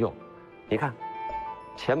10手右。你看，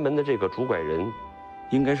前门的这个拄拐人，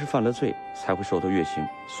应该是犯了罪才会受到月刑，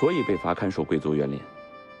所以被罚看守贵族园林。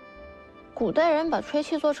古代人把吹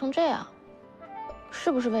器做成这样，是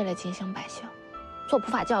不是为了警醒百姓，做普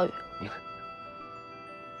法教育？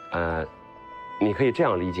你可以这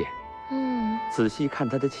样理解。仔细看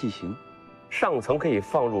它的器型，上层可以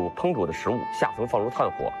放入烹煮的食物，下层放入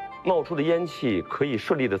炭火，冒出的烟气可以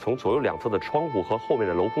顺利地从左右两侧的窗户和后面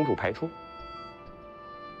的镂空处排出。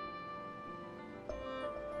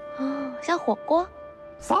像火锅。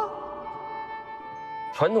啥？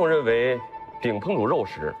传统认为，鼎烹煮肉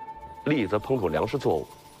时，利则烹煮粮食作物。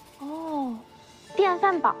哦，电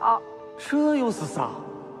饭煲，这又是啥？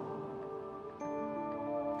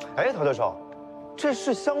哎，陶教授，这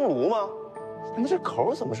是香炉吗？那这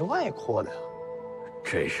口怎么是外扩的呀？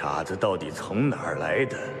这傻子到底从哪儿来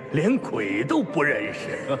的？连鬼都不认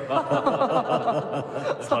识。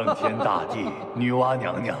苍天大地，女娲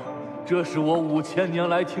娘娘，这是我5000年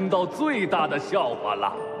来听到最大的笑话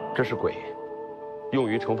了。这是簋，用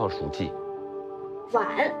于盛放黍稷。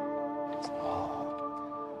碗。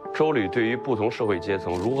周礼对于不同社会阶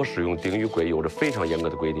层如何使用鼎与簋有着非常严格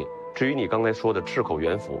的规定。至于你刚才说的赤口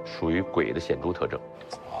圆腹，属于簋的显著特征。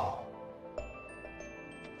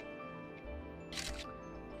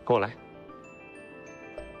跟我来。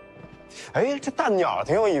哎，这大鸟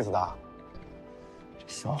挺有意思的，这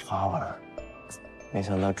小花纹，没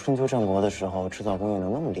想到春秋战国的时候制造工艺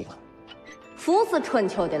能那么厉害。不是春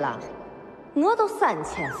秋的啦，我都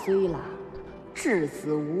3000岁了，知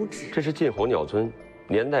之无知。这是晋侯鸟尊，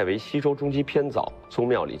年代为西周中期偏早，宗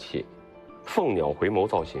庙礼器，凤鸟回眸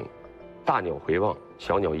造型，大鸟回望，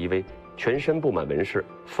小鸟依偎，全身布满纹饰，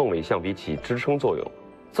凤尾象鼻起支撑作用，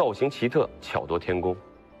造型奇特，巧夺天工。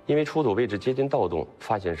因为出土位置接近盗洞，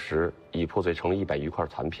发现时已破碎成了100余块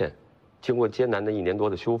残片，经过艰难的1年多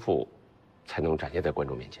的修复，才能展现在观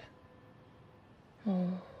众面前。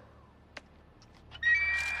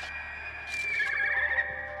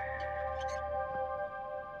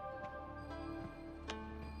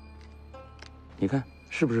你看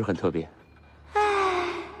是不是很特别？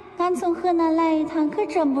俺从河南来一趟可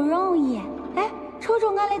真不容易。哎，瞅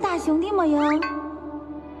瞅俺的大兄弟没有？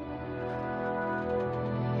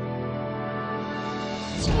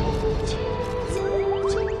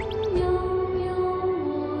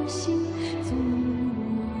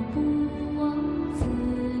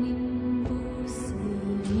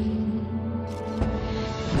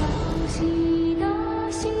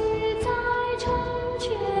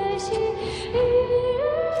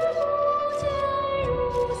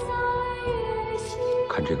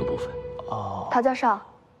看这个部分。哦，陶教授，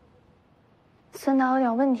孙导有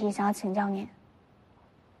点问题想要请教您。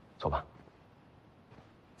走吧。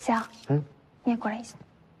行，你也过来一下。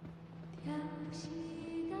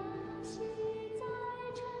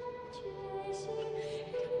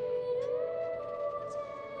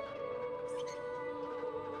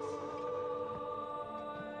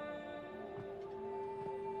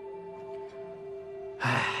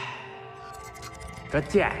这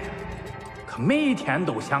贱人可每天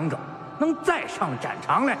都想着能再上战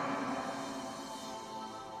场来。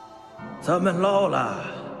咱们老了，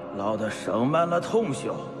老的生满了铜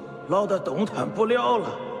锈，老的动弹不了了，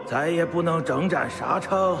再也不能征战沙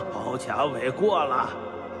场，保家卫国了。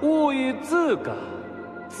吾以自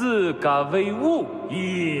干为伍。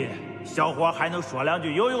咦，小伙还能说2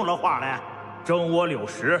句有用的话嘞？正我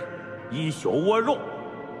60，以修我容，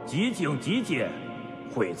几经几劫，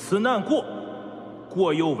会此难过。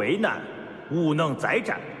国有危难，吾能再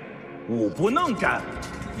战；吾不能战，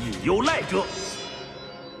亦有来者。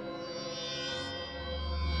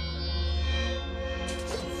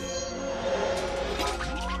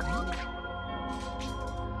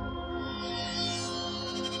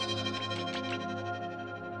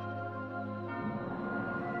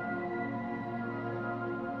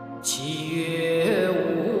七月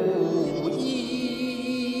无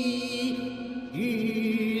衣，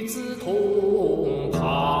与子同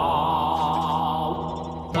袍，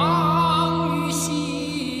望于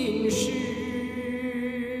心事，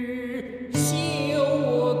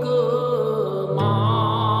修个帽，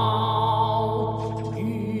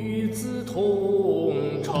与子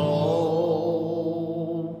同酬。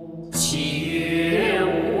七月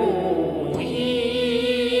无衣，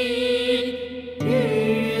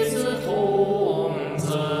与子同泽，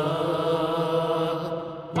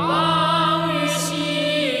望于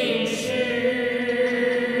心事，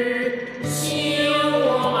修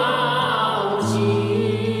毛巾，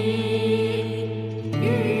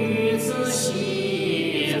与子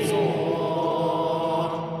习作。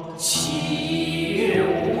七月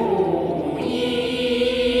无衣，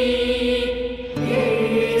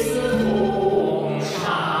与子同裳，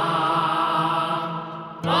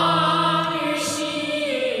望于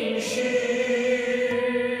心事，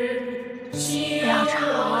不要吵，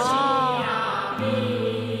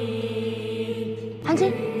安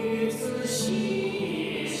静，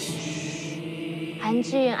安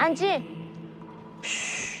静，安静，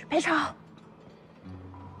嘘，别吵，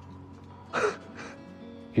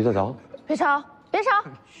鱼在藻，别吵，别吵，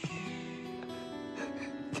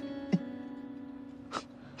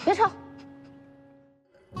别吵。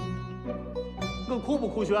我酷不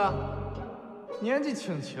酷炫？年纪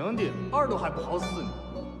轻轻的，耳朵还不好使呢。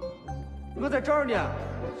我在这儿呢，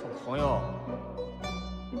小朋友。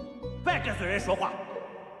别跟随人说话，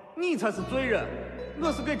你才是罪人，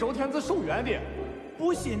我是给周天子守园的，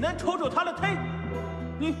不信能瞅瞅他的腿。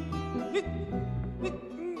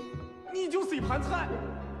你就是一盘菜。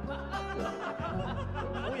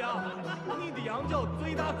欧阳，你的羊角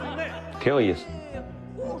最大最美。挺有意思。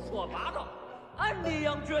胡说八道，俺的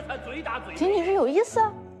羊角才最大最美。仅仅是有意思。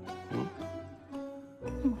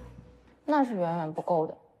那是远远不够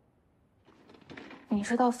的。你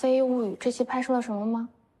知道《飞物语》这期拍摄了什么吗？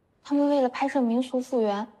他们为了拍摄民俗复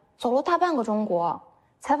原，走了大半个中国，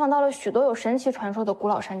采访到了许多有神奇传说的古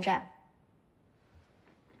老山寨。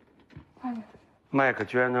麦克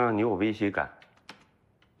居然能让你有危机感，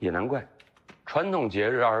也难怪。传统节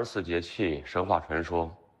日、24节气、神话传说，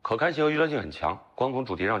可看性和娱乐性很强，光从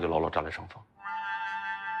主题上就牢牢占了上风。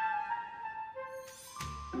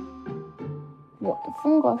我的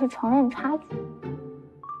风格是承认差距，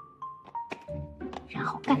然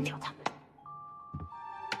后干掉他们。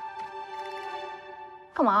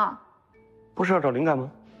干嘛？不是要找灵感吗？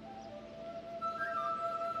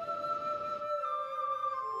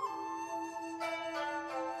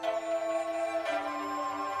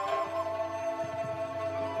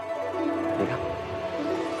你看，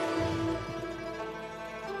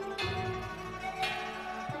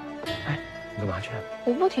哎，你干嘛去？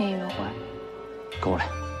我不听音乐会。跟我来。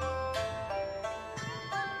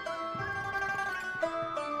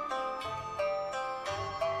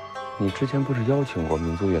你之前不是邀请过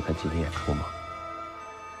民族乐团进行演出吗？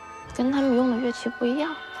跟他们用的乐器不一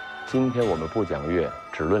样。今天我们不讲乐，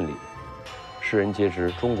只论礼。世人皆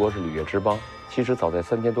知中国是礼乐之邦，其实早在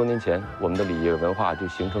3000多年前，我们的礼乐文化就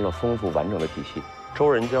形成了丰富完整的体系。周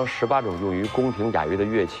人将18种用于宫廷雅乐的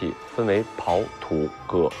乐器分为刨、土、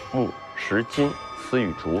葛、木、石、金、丝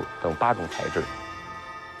与竹等8种材质。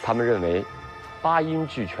他们认为，8音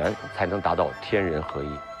俱全才能达到天人合一。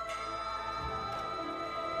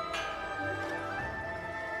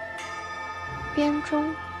编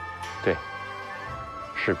钟，对，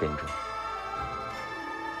是编钟。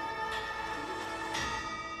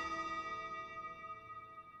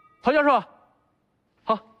陶教授，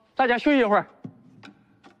好，大家休息一会儿。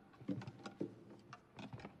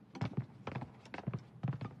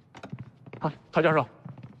好，陶教授，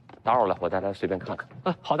打扰了，我带他随便看看。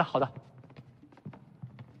嗯，好的，好的。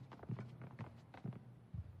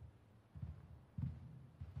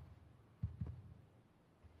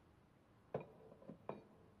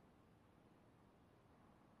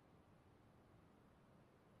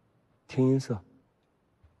听音色。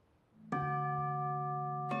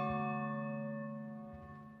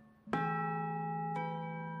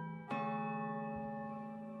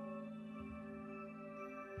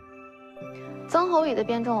曾侯乙的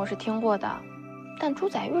编钟我是听过的，但朱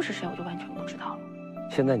载玉是谁我就完全不知道了。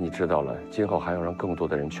现在你知道了，今后还要让更多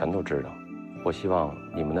的人全都知道。我希望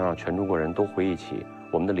你们能让全中国人都回忆起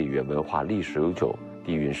我们的礼乐文化历史悠久，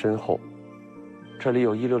底蕴深厚。这里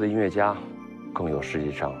有一流的音乐家，更有世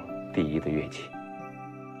界上第一的乐器。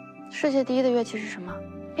世界第一的乐器是什么？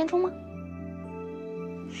编钟吗？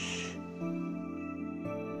嘘。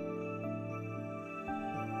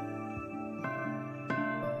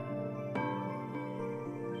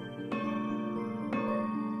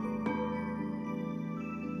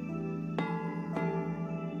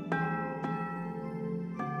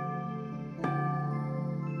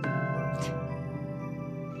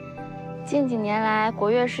近几年来，国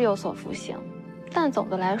乐是有所复兴，但总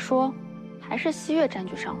的来说，还是西乐占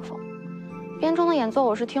据上风。编钟的演奏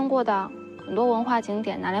我是听过的，很多文化景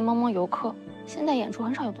点拿来蒙蒙游客，现代演出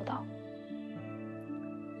很少用得到。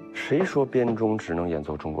谁说编钟只能演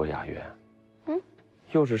奏中国雅乐？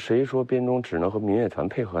又是谁说编钟只能和民乐团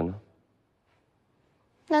配合呢？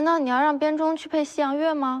难道你要让编钟去配西洋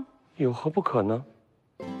乐吗？有何不可呢？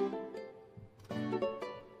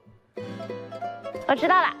我知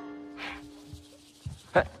道了。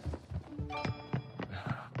哎，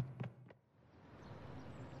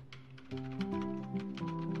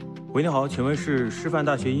喂，你好，请问是师范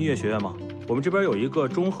大学音乐学院吗？我们这边有一个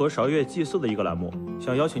中和韶乐祭祀的一个栏目，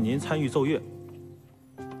想邀请您参与奏乐。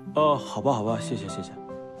哦，好吧，好吧，谢谢，谢谢。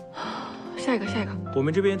下一个，下一个。我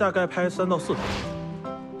们这边大概拍3到4头。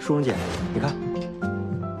淑荣姐，你看。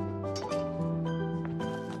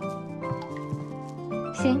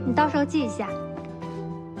行，你到时候记一下。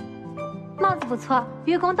帽子不错，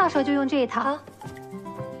约工到时候就用这一套。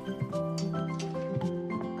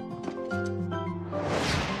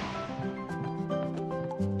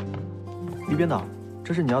于编导，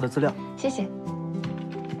这是你要的资料。谢谢。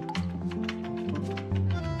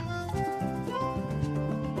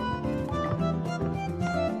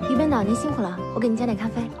于编导，您辛苦了，我给您加点咖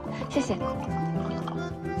啡。谢谢。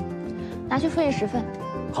拿去复印10份。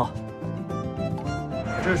好。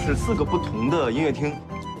这是4个不同的音乐厅，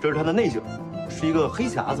这是它的内景，是一个黑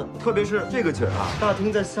匣子，特别是这个景啊，大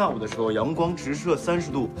厅在下午的时候阳光直射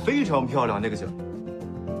30度，非常漂亮。这个景。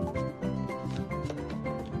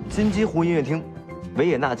金鸡湖音乐厅，维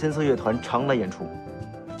也纳金色乐团常来演出。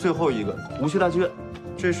最后一个无锡大剧院，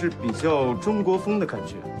这是比较中国风的感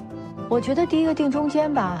觉。我觉得第一个定中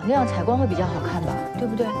间吧，那样采光会比较好看吧，对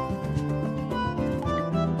不对？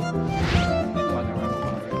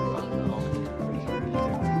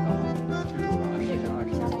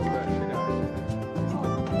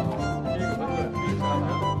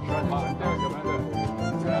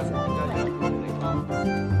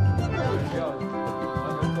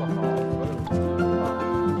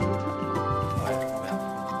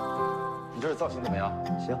造型怎么样？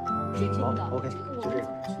行，好 ，OK，就这个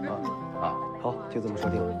啊，好，就这么说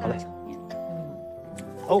定了，好嘞。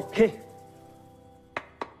OK，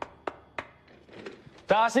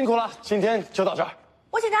 大家辛苦了，今天就到这儿。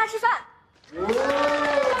我请大家吃饭。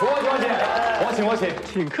郭姐，我请，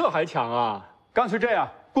请客还抢啊？干脆这样，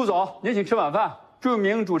顾总你请吃晚饭，著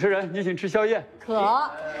名主持人你请吃宵夜。可。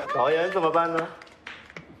导演怎么办呢？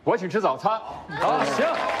我请吃早餐。好，行。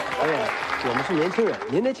导演，我们是年轻人，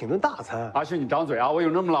您得请顿大餐。阿旭，你张嘴啊！我有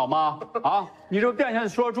那么老吗？啊，你这变相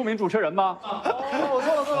说著名主持人吗？我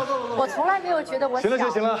错了。我从来没有觉得我行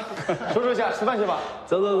了，收拾一下，吃饭去吧。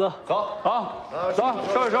走，好，走，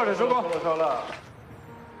收拾，收工。收了。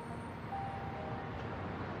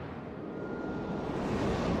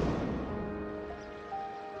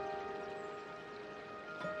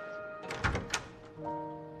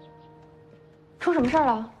出什么事儿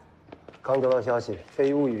了？刚得到消息，《非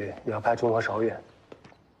遗物语》也要拍中和韶乐。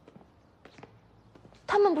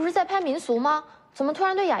他们不是在拍民俗吗？怎么突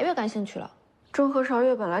然对雅乐感兴趣了？中和韶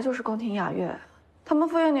乐本来就是宫廷雅乐，他们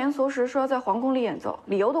赴宴年俗时说要在皇宫里演奏，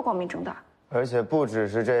理由都光明正大。而且不只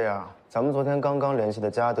是这样，咱们昨天刚刚联系的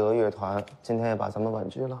嘉德乐团，今天也把咱们婉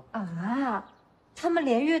拒了。啊，他们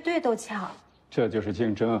连乐队都抢，这就是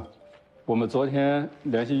竞争。我们昨天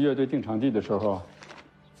联系乐队定场地的时候，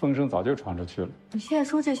风声早就传出去了。你现在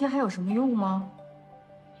说这些还有什么用吗？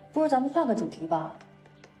不如咱们换个主题吧。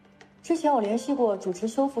之前我联系过主持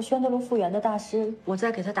修复宣德炉复原的大师，我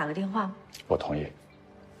再给他打个电话。我同意。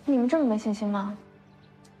你们这么没信心吗？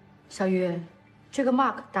小鱼，这个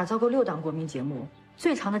Mark 打造过6档国民节目，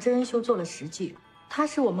最长的真人秀做了10季，他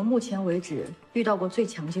是我们目前为止遇到过最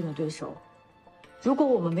强劲的对手。如果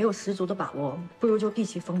我们没有十足的把握，不如就避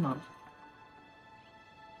其锋芒。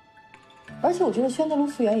而且我觉得宣德炉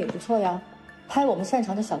复原也不错呀，拍我们擅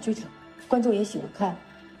长的小剧场，观众也喜欢看。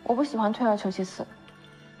我不喜欢退而求其次。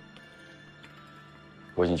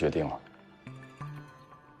我已经决定了。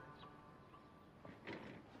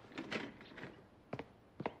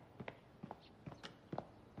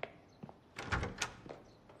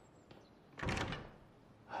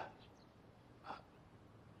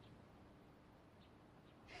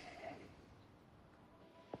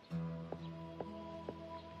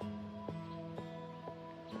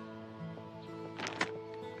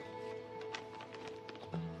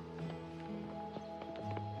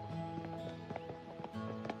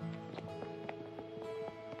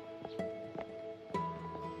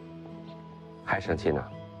还生气呢？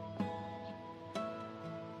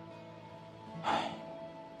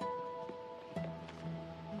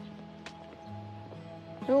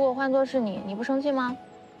如果换作是你，你不生气吗？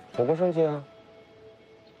我不生气啊。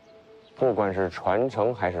不管是传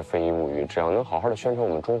承还是非遗物语，只要能好好的宣传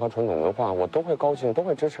我们中华传统文化，我都会高兴，都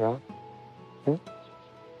会支持啊。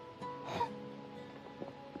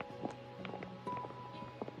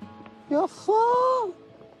哟呵，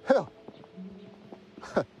哎呦，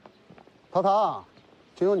陶陶，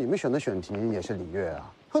听说你们选的选题也是礼乐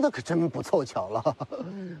啊？那可真不凑巧了。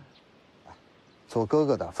做哥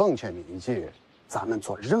哥的奉劝你一句，咱们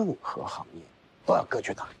做任何行业都要格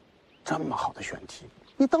局大。这么好的选题，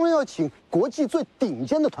你当然要请国际最顶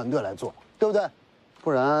尖的团队来做，对不对？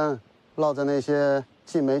不然落在那些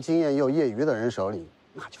既没经验又业余的人手里，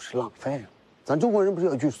那就是浪费了。咱中国人不是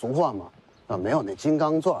有句俗话吗？没有那金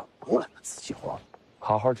刚钻，甭揽那瓷器活。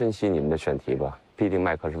好好珍惜你们的选题吧，毕竟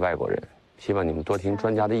麦克是外国人，希望你们多听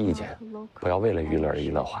专家的意见，不要为了娱乐而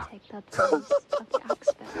娱乐化。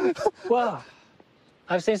Well,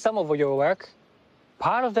 I've seen some of your work.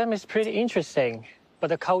 Part of them is pretty interesting, but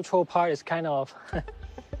the cultural part is kind of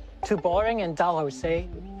too boring and dull, I would say.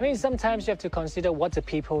 I mean, sometimes you have to consider what the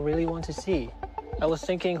people really want to see. I was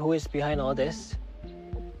thinking who is behind all this,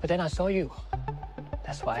 but then I saw you.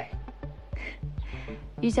 That's why.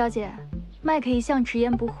 于小姐，麦克一向直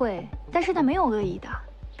言不讳，但是他没有恶意的，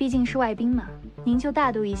毕竟是外宾嘛。您就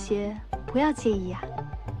大度一些，不要介意啊。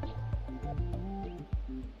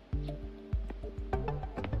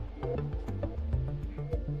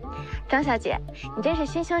张小姐，你真是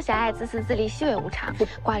心胸狭隘、自私自利、细微无常，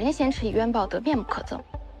寡人先持以冤报德，面目可憎。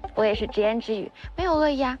我也是直言直语，没有恶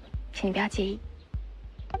意啊，请你不要介意。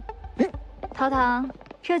陶唐，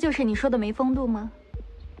这就是你说的没风度吗？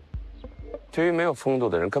对于没有风度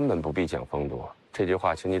的人，根本不必讲风度。这句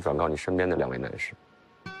话，请你转告你身边的2位男士。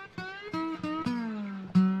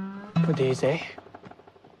What do you say？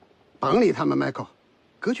 甭理他们 ，Michael。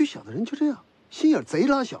格局小的人就这样，心眼贼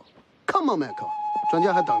拉小。Come on，Michael， 专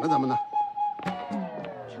家还等着咱们呢。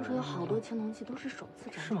听说有好多青铜器都是首次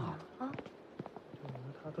展出吗？啊。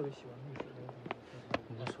他特别喜欢历史。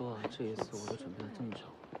你们说这一次我都准备了这么久。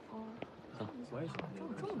啊，我也喜欢这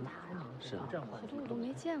么大呀！是啊，好多我都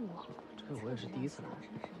没见过。这个我也是第一次来。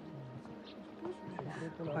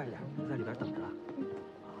快点，你在里边等着。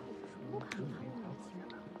我的拍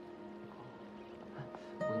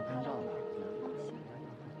张照呢？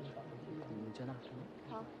你在那。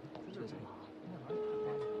好。这个怎么好？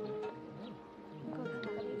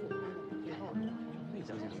那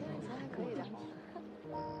讲讲。还可以的。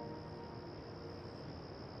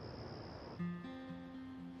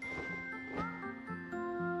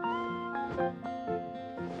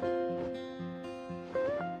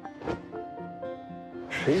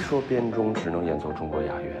谁说编钟只能演奏中国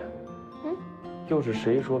雅乐？又是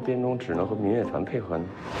谁说编钟只能和民乐团配合呢？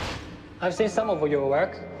 I've seen some of your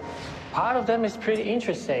work. Part of them is pretty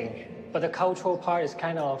interesting, but the cultural part is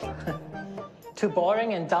kind of too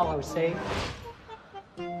boring and dull, I would say.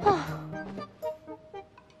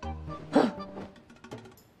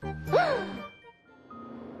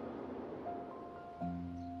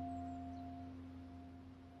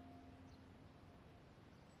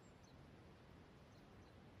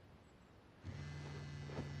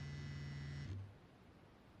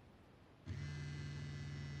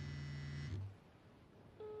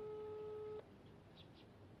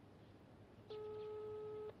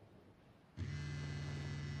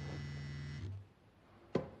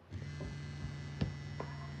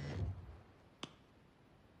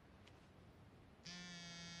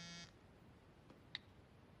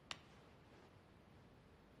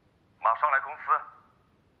 马上来公司。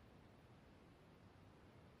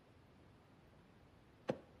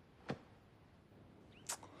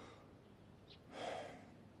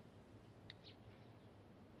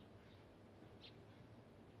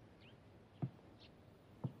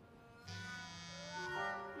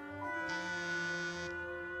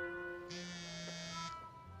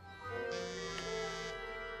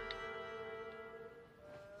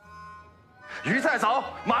鱼在藻，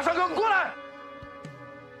马上给我过来！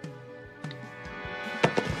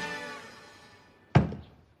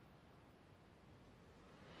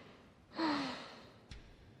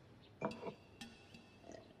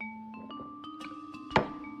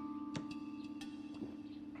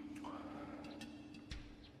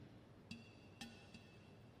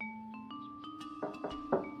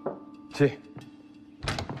七，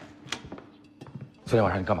昨天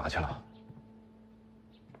晚上你干嘛去了？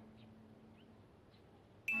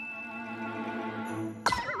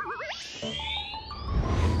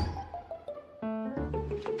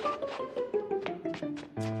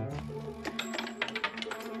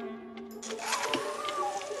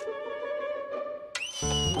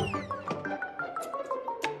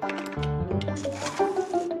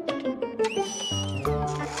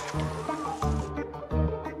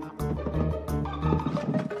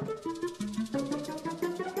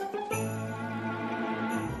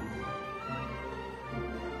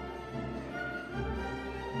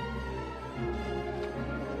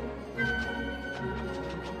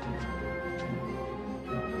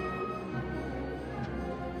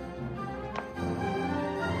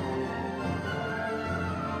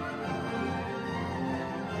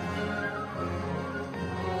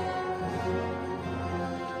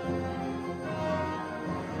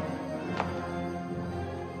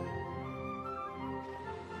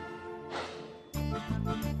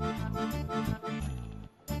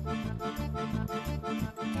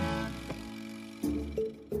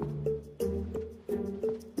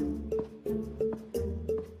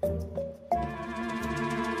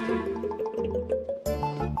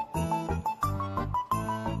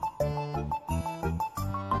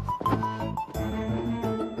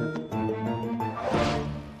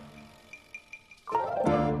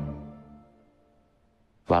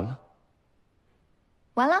完了，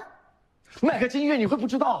完了。麦克金音乐你会不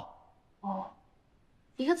知道？哦，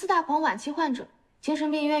一个自大狂晚期患者，精神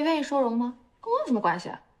病医院愿意收容吗？跟我有什么关系？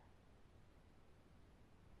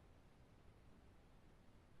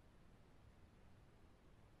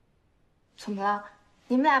怎么了？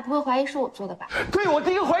你们俩不会怀疑是我做的吧？对，我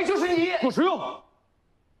第一个怀疑就是你。不实用。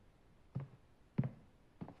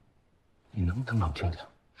你能不能冷静点？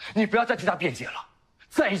你不要再替他辩解了。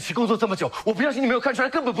在一起工作这么久，我不相信你没有看出来，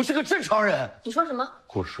根本不是个正常人。你说什么？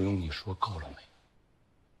顾时庸，你说够了没？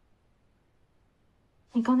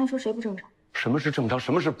你刚才说谁不正常？什么是正常？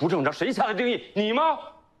什么是不正常？谁下的定义？你吗？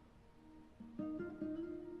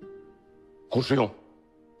顾时庸，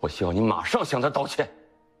我希望你马上向他道歉。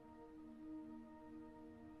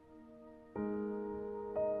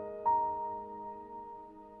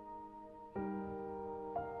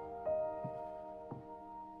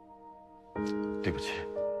对不起，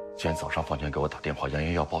今天早上房间给我打电话，扬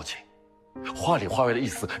言要报警，话里话外的意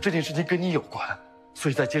思，这件事情跟你有关。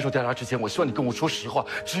所以在接受调查之前，我希望你跟我说实话，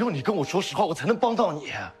只有你跟我说实话，我才能帮到你。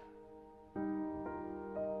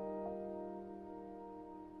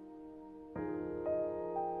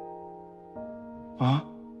啊？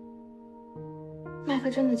麦克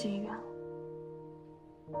真的进医院了。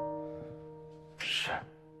是。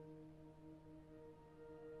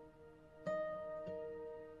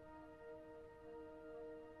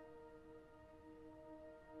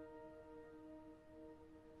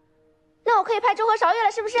那我可以拍周和韶月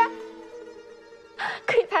了，是不是？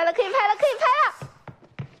可以拍了，可以拍了，可以拍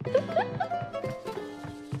了！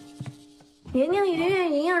宁宁、云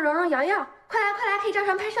云、莹莹、蓉蓉、瑶瑶，快来快来，可以照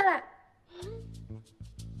常拍摄了。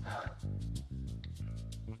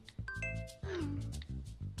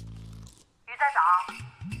鱼在藻，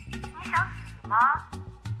你想死吗？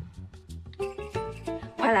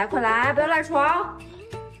快来快来，不要赖床！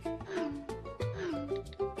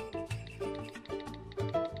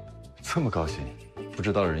这么高兴，不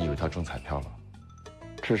知道的人以为他中彩票了。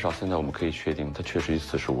至少现在我们可以确定，他确实与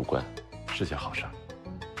此事无关，是件好事。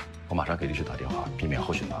我马上给律师打电话，避免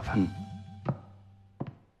后续麻烦。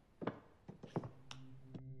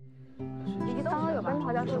刚刚有跟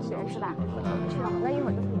陶教授学是吧？是的，那一会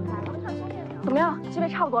儿就可以拍了。怎么样？这边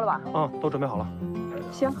差不多了吧？都准备好了。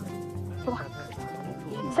行，走吧。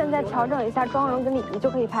现在调整一下妆容跟礼仪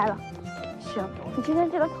就可以拍了。行，你今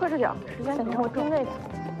天记得克制点，时间等我定位点。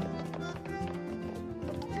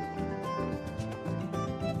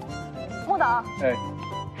木导，哎，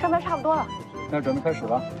上班差不多了，那准备开始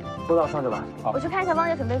了。督导上去吧。我去看一下汪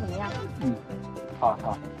姐准备怎么样。好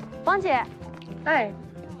好。汪姐，哎，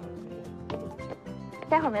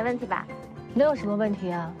待会儿没问题吧？没有什么问题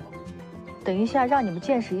啊。等一下让你们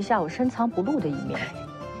见识一下我深藏不露的一面。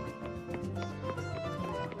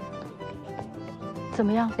怎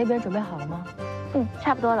么样？那边准备好了吗？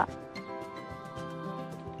差不多了。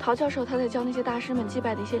陶教授他在教那些大师们祭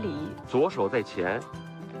拜的一些礼仪。左手在前，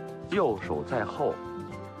右手在后，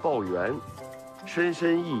抱圆，深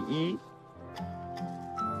深一揖。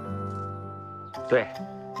对，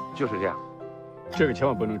就是这样。这个千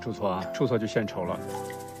万不能出错啊！出错就献丑了。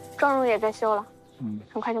妆容也在修了，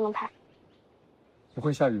很快就能拍。不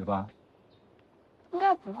会下雨吧？应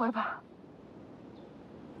该不会吧。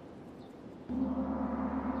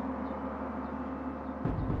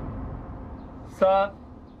3、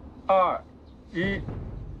2、1，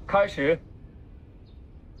开始。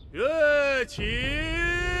乐起！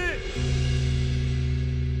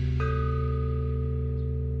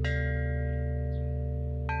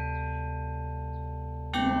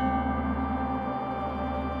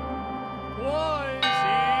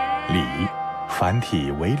礼，繁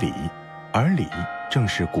体为礼，而礼正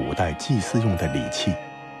是古代祭祀用的礼器。《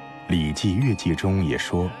礼记乐记》中也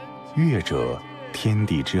说：“乐者，天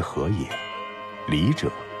地之和也；礼者，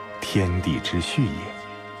天地之序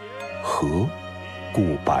也。和，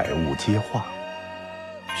故百物皆化；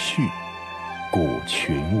序，故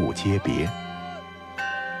群物皆别。”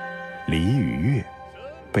礼与乐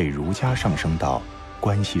被儒家上升到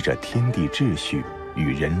关系着天地秩序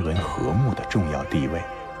与人伦和睦的重要地位。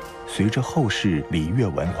随着后世礼乐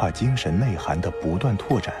文化精神内涵的不断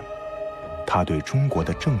拓展，它对中国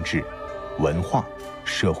的政治、文化、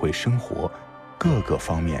社会生活各个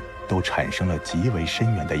方面都产生了极为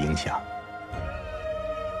深远的影响。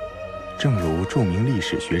正如著名历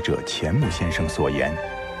史学者钱穆先生所言，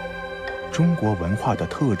中国文化的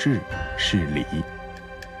特质是礼。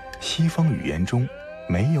西方语言中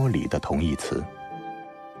没有礼的同义词，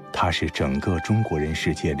它是整个中国人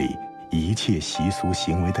世界里一切习俗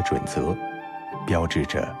行为的准则，标志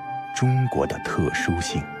着中国的特殊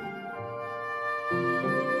性。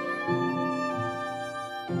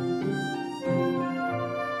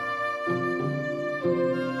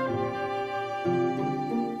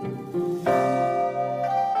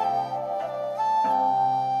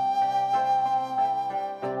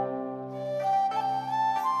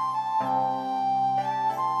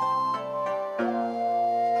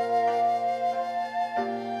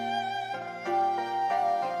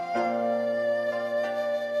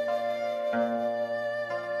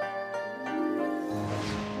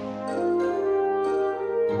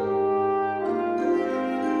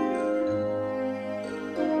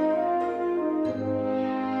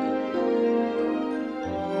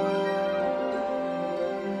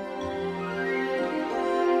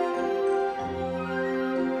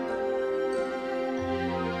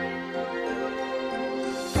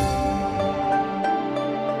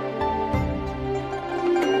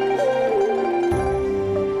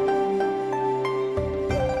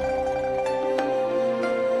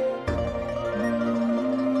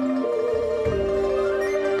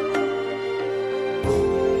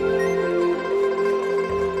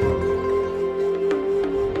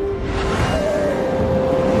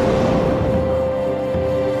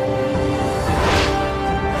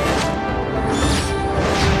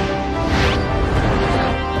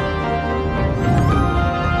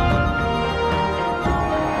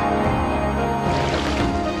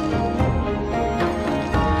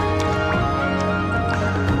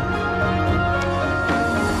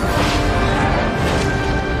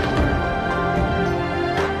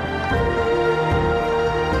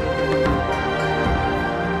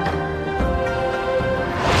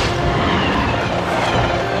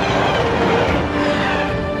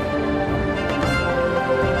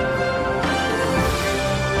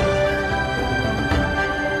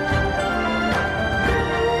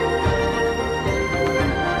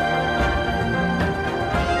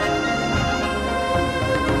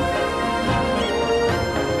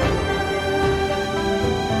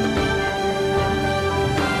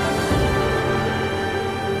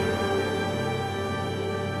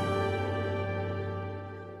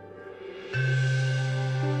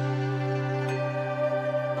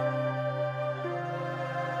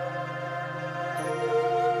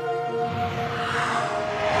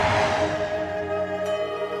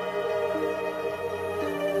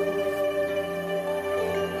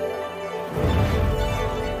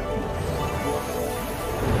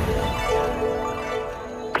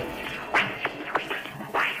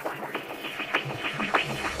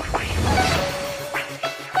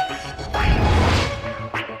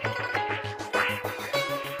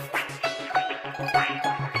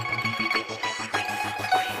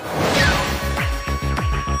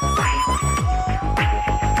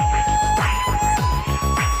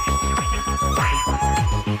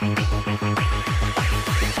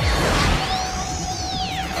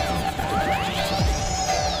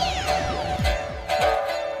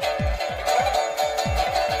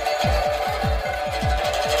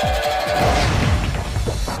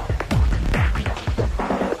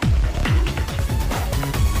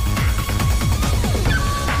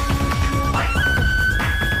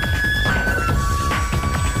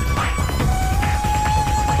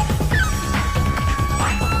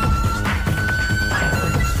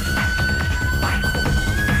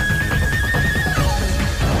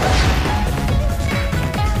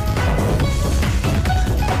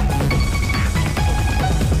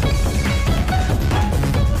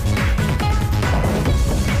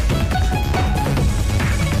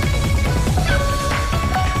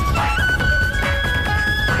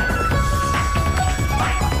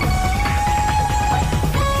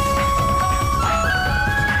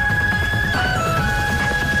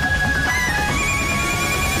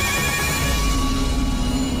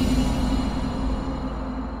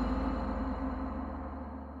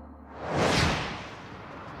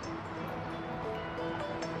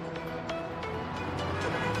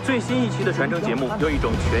最新一期的传承节目用一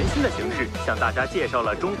种全新的形式向大家介绍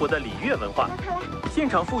了中国的礼乐文化，现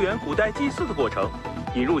场复原古代祭祀的过程，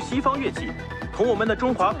引入西方乐器，同我们的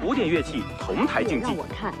中华古典乐器同台竞技。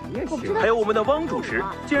还有我们的汪主持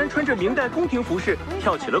竟然穿着明代宫廷服饰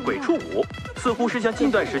跳起了鬼畜舞，似乎是向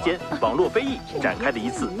近段时间网络非议展开的一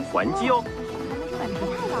次还击哦。太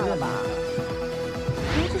晚了吧？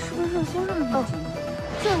哎，这是不是热搜上的节目？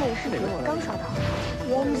这位视频我刚刷到。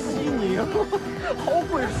王希宁，好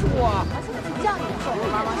鬼畜啊！这样也算我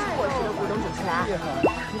妈妈是我市的股东主持人。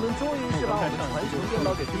你们终于是把我们传承电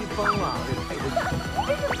脑给逼疯了。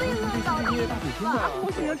这是最热闹的一个吧？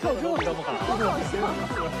我喜欢跳这，好搞笑。4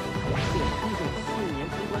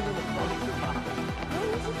年通关中的考试吧？能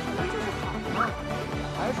引起讨论就是好嘛。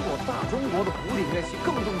还是我大中国的古典乐器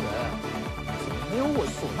更动人，怎么没有我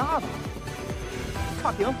唢呐呢？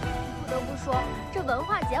差评。不得不说，这文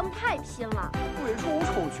化节目太拼了。鬼畜舞丑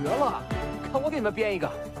绝了，看我给你们编一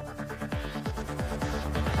个。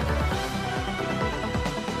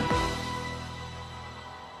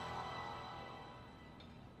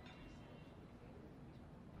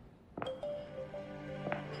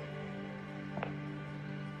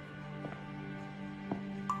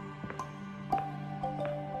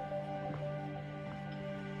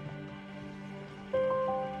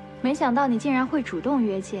没想到你竟然会主动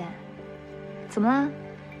约见。怎么了？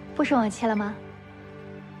不生我气了吗？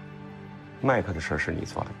麦克的事是你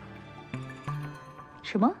做的吗？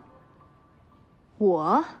什么？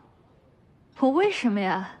我为什么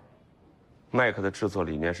呀？麦克的制作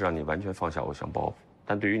理念是让你完全放下偶像包袱，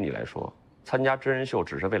但对于你来说，参加真人秀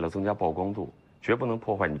只是为了增加曝光度，绝不能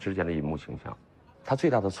破坏你之前的荧幕形象。他最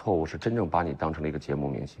大的错误是真正把你当成了一个节目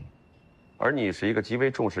明星，而你是一个极为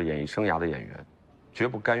重视演艺生涯的演员，绝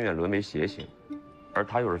不甘愿沦为谐星。而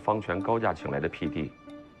他又是方权高价请来的 PD，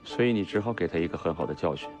 所以你只好给他一个很好的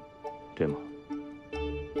教训，对吗？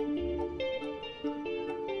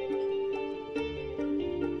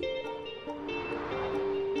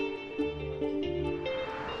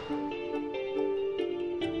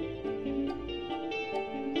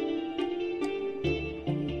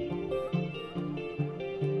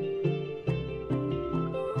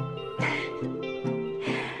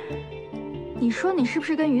你说你是不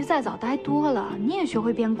是跟鱼在藻待多了，你也学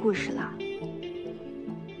会编故事了？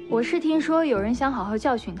我是听说有人想好好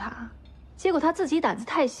教训他，结果他自己胆子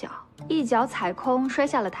太小，一脚踩空摔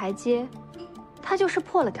下了台阶。他就是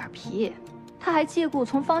破了点皮，他还借故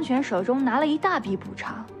从方权手中拿了一大笔补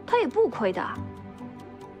偿，他也不亏的。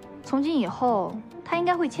从今以后，他应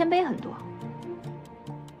该会谦卑很多。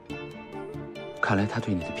看来他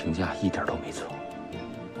对你的评价一点都没错。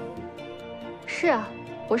是啊。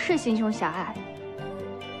我是心胸狭隘，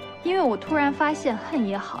因为我突然发现，恨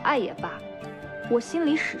也好，爱也罢，我心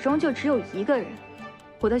里始终就只有一个人。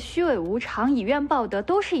我的虚伪无常、以怨报德，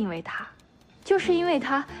都是因为他，就是因为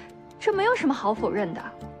他，这没有什么好否认的。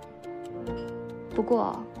不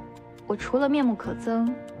过，我除了面目可憎，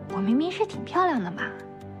我明明是挺漂亮的嘛。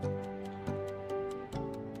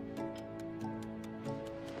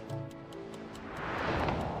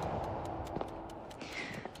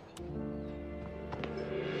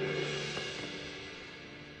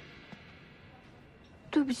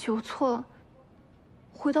对不起，我错了，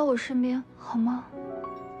回到我身边好吗？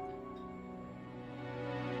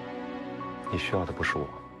你需要的不是我，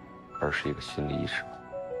而是一个心理医生。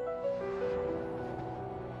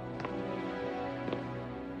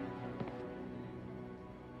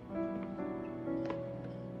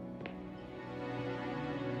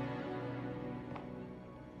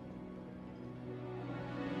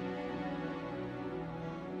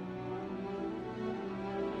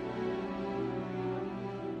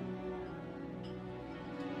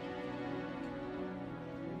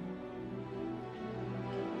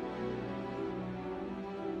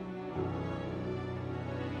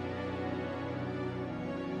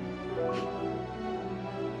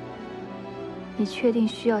你确定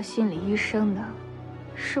需要心理医生的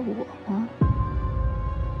是我吗？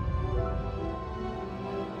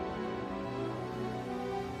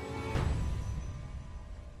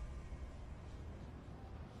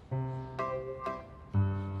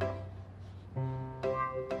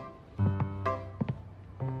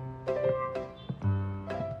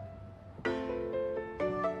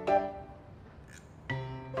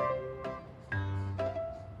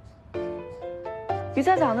鱼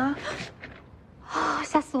在藻呢？啊，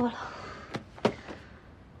吓死我了！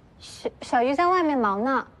小鱼在外面忙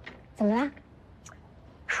呢，怎么啦？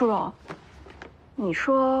淑荣，你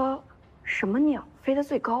说什么鸟飞得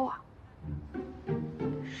最高啊？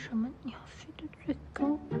什么鸟飞得最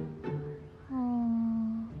高？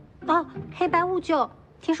哦，黑白兀鹫，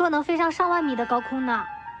听说能飞上上万米的高空呢。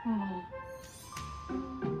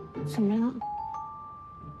怎么了？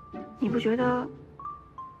你不觉得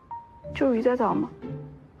就是鱼在藻吗？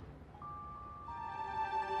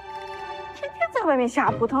天天在外面瞎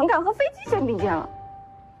扑腾，敢和飞机肩并肩了。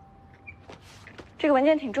这个文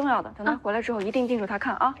件挺重要的，等他回来之后一定盯着他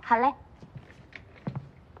看啊。好嘞。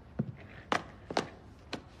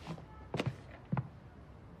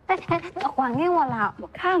哎，还给我了，我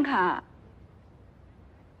看看。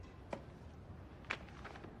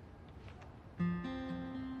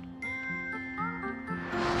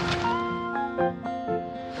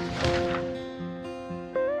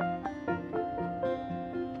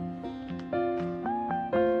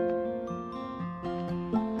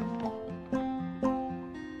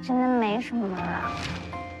真的没什么啦。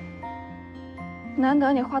难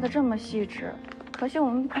得你画的这么细致，可惜我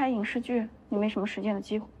们不拍影视剧，你没什么实践的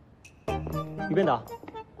机会。于编导，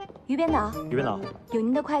于编导，于编导，有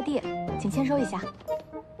您的快递，请签收一下。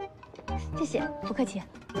谢谢，不客气。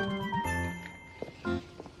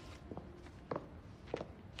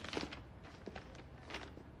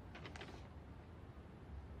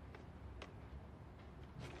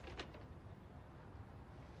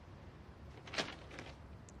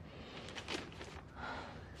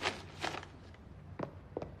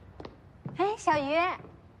哎，小鱼，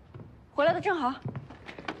回来的正好。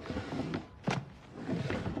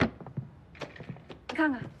你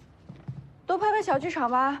看看，多拍拍小剧场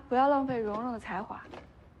吧，不要浪费蓉蓉的才华。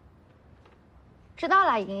知道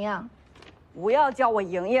了，莹莹。不要叫我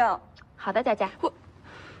莹莹。好的，佳佳。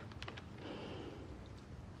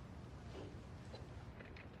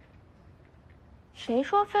谁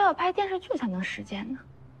说非要拍电视剧才能实践呢？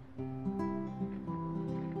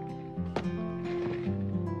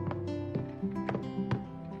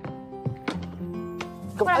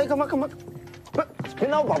干嘛？不是，别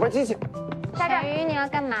拿我宝贝机器。小鱼，你要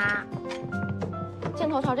干嘛？镜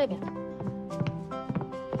头朝这边。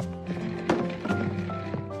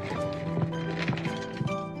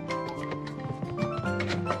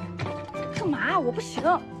干嘛？我不行。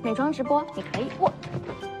美妆直播你可以。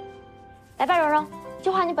来吧，蓉蓉，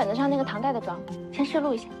就画你本子上那个唐代的妆，先试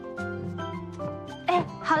录一下。哎，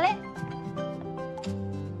好嘞。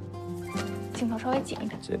镜头稍微紧一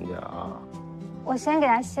点。紧点啊。我先给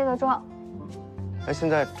他卸个妆。哎，现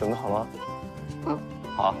在准备好了？嗯。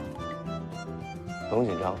好。不用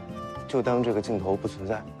紧张，就当这个镜头不存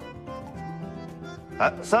在。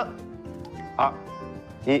来，3、2、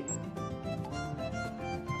1。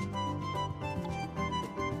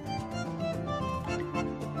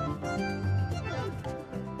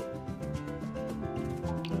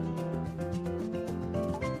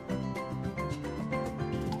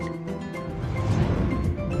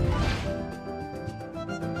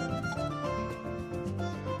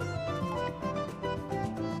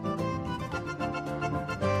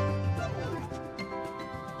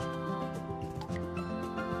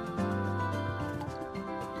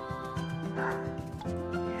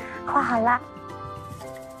画好了。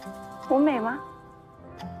我美吗？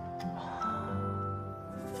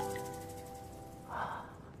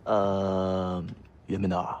袁编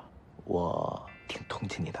导，我挺同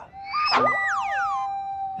情你的。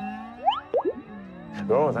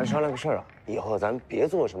蓉蓉，咱商量个事儿啊，以后咱别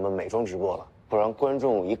做什么美妆直播了，不然观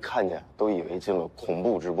众一看见都以为进了恐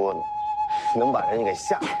怖直播呢，能把人家给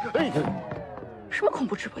吓。哎，什么恐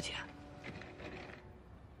怖直播间？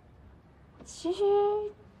其实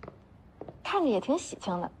看着也挺喜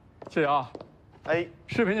庆的。谢谢啊。哎，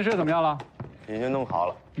视频的事怎么样了？已经弄好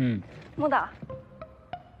了。嗯。木导。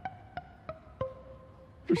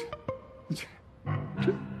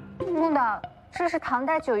木导，这是唐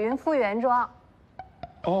代九云复原妆。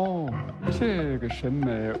哦，这个审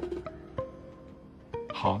美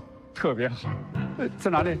好，特别好。在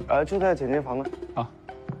哪里？就在剪接房呢。好，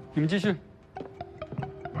你们继续。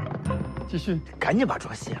继续，赶紧把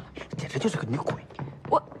妆卸了，简直就是个女鬼。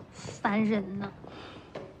我烦人呢。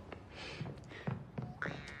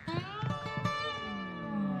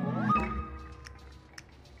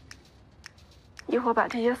一会儿把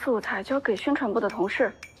这些素材交给宣传部的同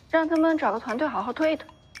事，让他们找个团队好好推一推，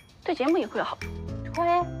对节目也会有好处。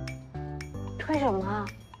推什么啊？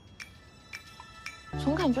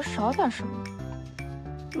总感觉少点什么。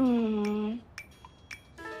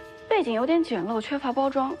背景有点简陋，缺乏包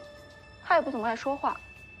装，他也不怎么爱说话，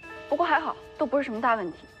不过还好，都不是什么大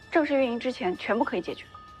问题。正式运营之前，全部可以解决。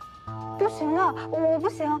不行的，我不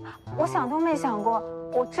行，我想都没想过，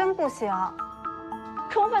我真不行。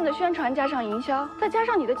充分的宣传加上营销，再加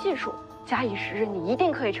上你的技术，假以时日，你一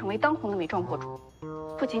定可以成为当红的美妆博主。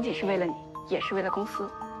不仅仅是为了你，也是为了公司。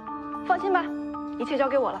放心吧，一切交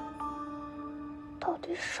给我了。到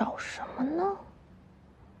底少什么呢？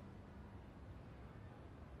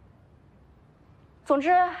总之，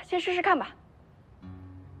先试试看吧。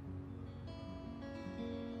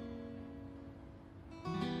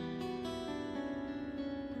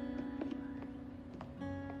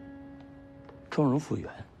妆容复原，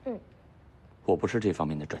我不是这方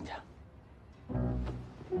面的专家。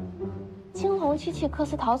青铜漆器、缂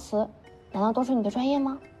丝陶瓷，难道都是你的专业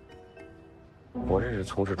吗？我认识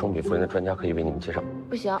从事妆品复原的专家，可以为你们介绍。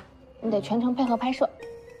不行，你得全程配合拍摄。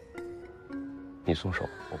你松手，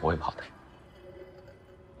我不会跑的。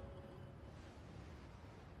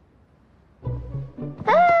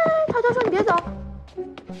哎，陶教授，你别走，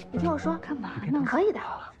你听我说，干嘛呢？可以的。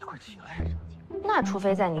快起来！那除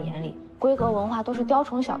非在你眼里，规格文化都是雕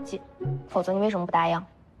虫小技，否则你为什么不答应？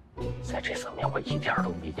在这方面我一点都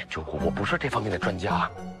没研究过，我不是这方面的专家。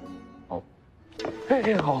哦，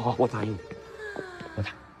哎，好，我答应你，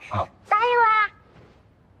好，答应啦。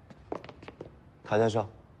陶教授，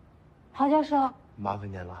陶教授，麻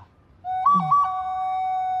烦您了。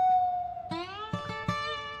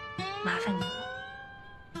麻烦你了。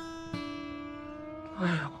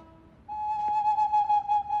哎呦。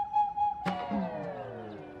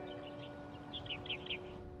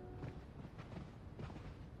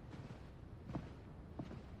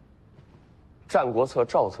《战国策·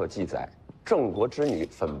赵策》记载，郑国之女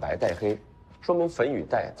粉白带黑，说明粉与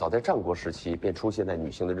带早在战国时期便出现在女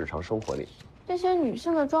性的日常生活里。这些女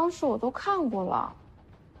性的装饰我都看过了。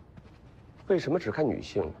为什么只看女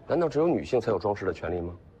性？难道只有女性才有装饰的权利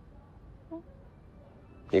吗？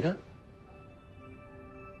你看，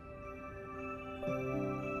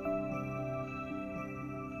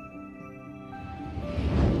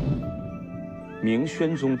明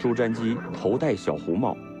宣宗朱瞻基头戴小胡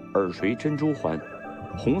帽，耳垂珍珠环，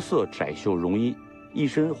红色窄袖绒衣，一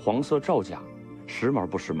身黄色罩甲，时髦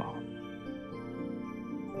不时髦？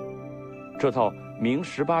这套明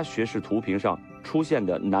18学士图屏上出现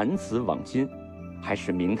的男子网巾，还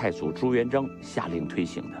是明太祖朱元璋下令推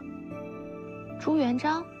行的。朱元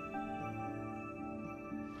璋。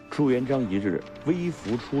朱元璋一日微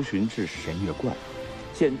服出巡至神乐观，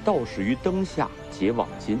见道士于灯下结网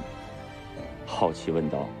巾，好奇问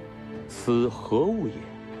道：“此何物也？”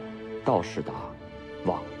道士答：“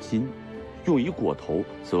网巾，用以裹头，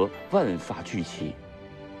则万发俱齐。”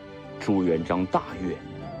朱元璋大悦，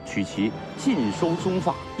取其尽收宗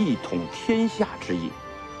发，一统天下之意，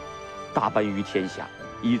大颁于天下，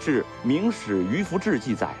以致《明史·渔夫志》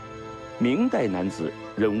记载，明代男子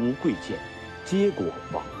人无贵贱，皆裹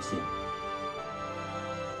网巾。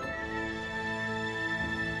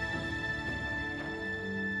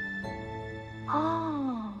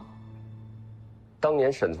哦，当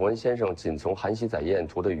年沈从文先生仅从韩熙载宴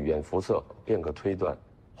图的语言肤色，便可推断，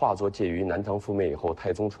画作介于南唐覆灭以后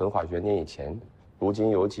太宗淳化元年以前。如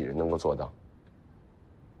今有几人能够做到？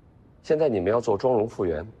现在你们要做妆容复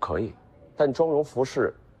原，可以，但妆容服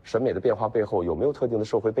饰审美的变化背后有没有特定的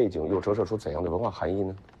社会背景，又折射出怎样的文化含义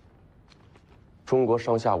呢？中国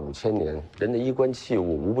上下5000年，人的衣冠器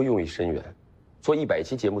物无不用意深远，做100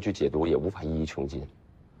期节目去解读也无法一一穷尽。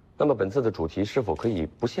那么本次的主题是否可以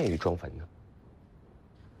不限于妆粉呢？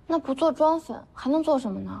那不做妆粉还能做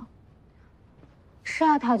什么呢？是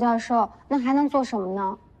啊，陶教授，那还能做什么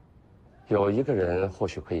呢？有一个人或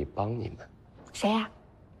许可以帮你们。谁呀？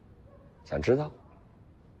想知道？《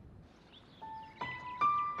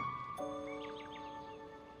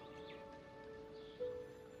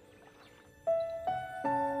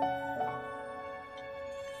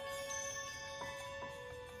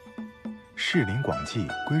士林广记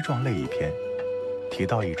·归状类》一篇提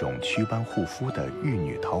到一种祛斑护肤的玉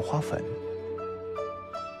女桃花粉。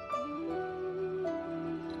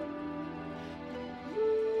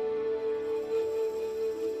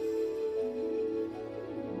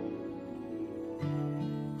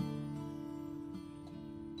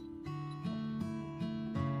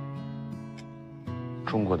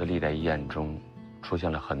中国的历代医案中，出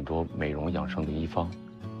现了很多美容养生的医方。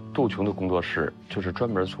杜琼的工作室就是专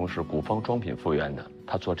门从事古方妆品复原的，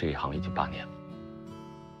他做这一行已经8年了。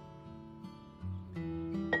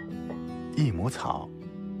益母草，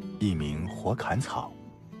一名火坎草，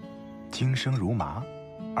茎生如麻，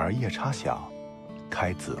而叶插小，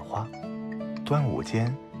开紫花。端午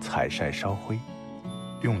间采晒烧灰，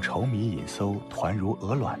用稠米引馊团如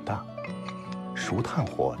鹅卵大，熟炭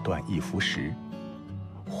火断1伏时，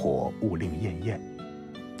火勿令焰焰，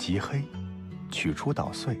极黑，取出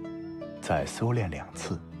捣碎，再馊炼2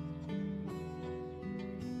次。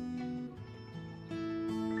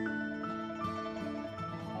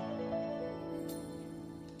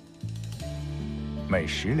每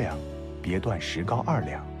10两，别断石膏2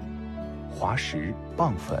两，滑石、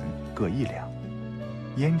棒粉各1两，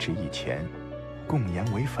腌制1钱，共研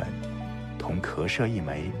为粉，同壳麝一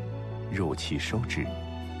枚，入器收制。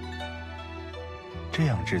这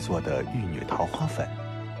样制作的玉女桃花粉，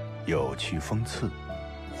有去风刺、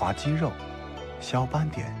滑肌肉、消斑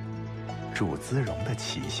点、助滋容的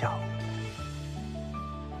奇效。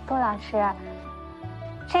杜老师，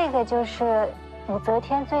这个就是武则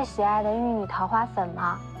天最喜爱的玉女桃花粉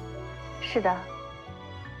吗？是的。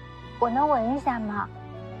我能闻一下吗？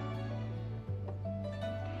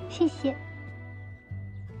谢谢。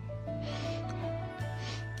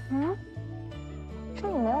这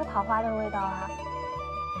里没有桃花的味道啊。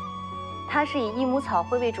它是以益母草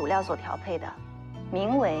灰为主料所调配的，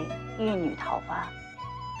名为玉女桃花。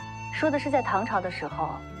说的是在唐朝的时候，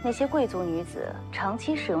那些贵族女子长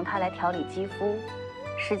期使用它来调理肌肤，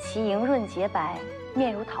使其莹润洁白，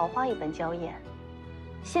面如桃花一般娇艳。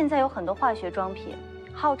现在有很多化学妆品，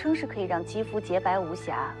号称是可以让肌肤洁白无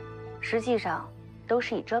瑕，实际上都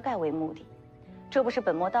是以遮盖为目的，这不是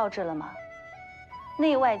本末倒置了吗？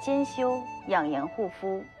内外兼修，养颜护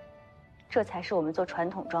肤，这才是我们做传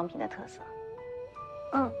统妆品的特色。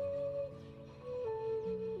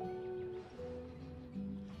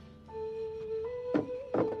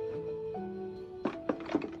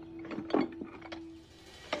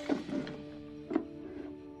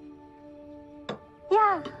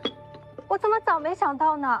呀，我怎么早没想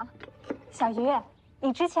到呢？小鱼，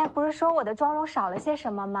你之前不是说我的妆容少了些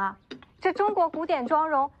什么吗？这中国古典妆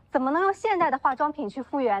容怎么能用现代的化妆品去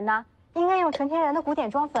复原呢？应该用纯天然的古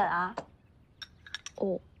典妆粉啊。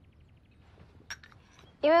哦，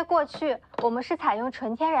因为过去我们是采用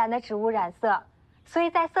纯天然的植物染色，所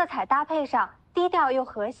以在色彩搭配上低调又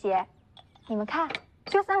和谐。你们看，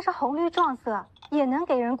就算是红绿撞色，也能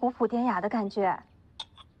给人古朴典雅的感觉。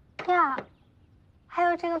呀，还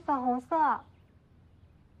有这个粉红色，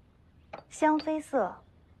香妃色，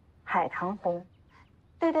海棠红。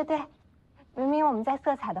对对对，明明我们在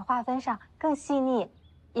色彩的划分上更细腻，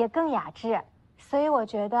也更雅致，所以我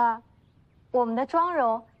觉得我们的妆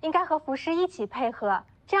容应该和服饰一起配合，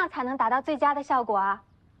这样才能达到最佳的效果啊。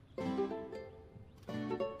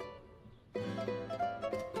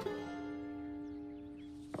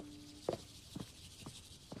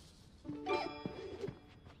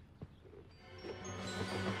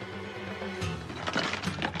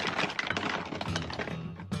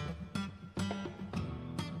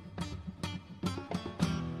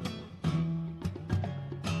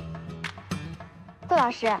杜老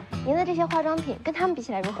师，您的这些化妆品跟他们比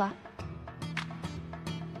起来如何？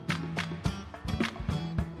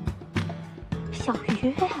小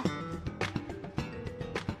鱼，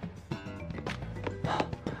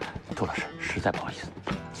杜老师，实在不好意思，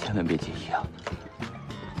千万别介意啊。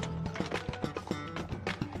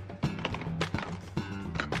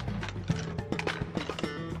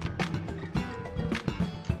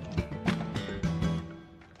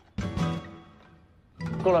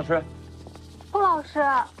杜老师。杜老师，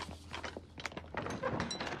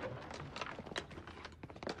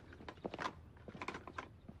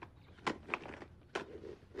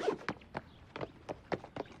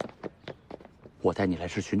我带你来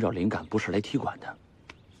是寻找灵感，不是来踢馆的，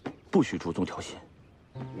不许主动挑衅。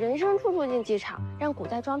人生处处竞技场，让古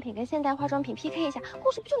代妆品跟现代化妆品 PK 一下，故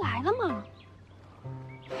事不就来了吗？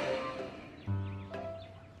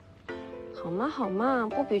好嘛好嘛，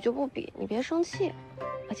不比就不比，你别生气。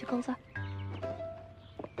而且更色。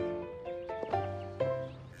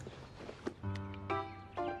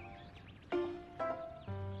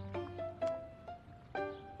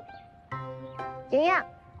莹莹，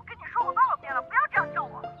我跟你说过多少遍了，不要这样叫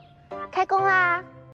我。开工啦！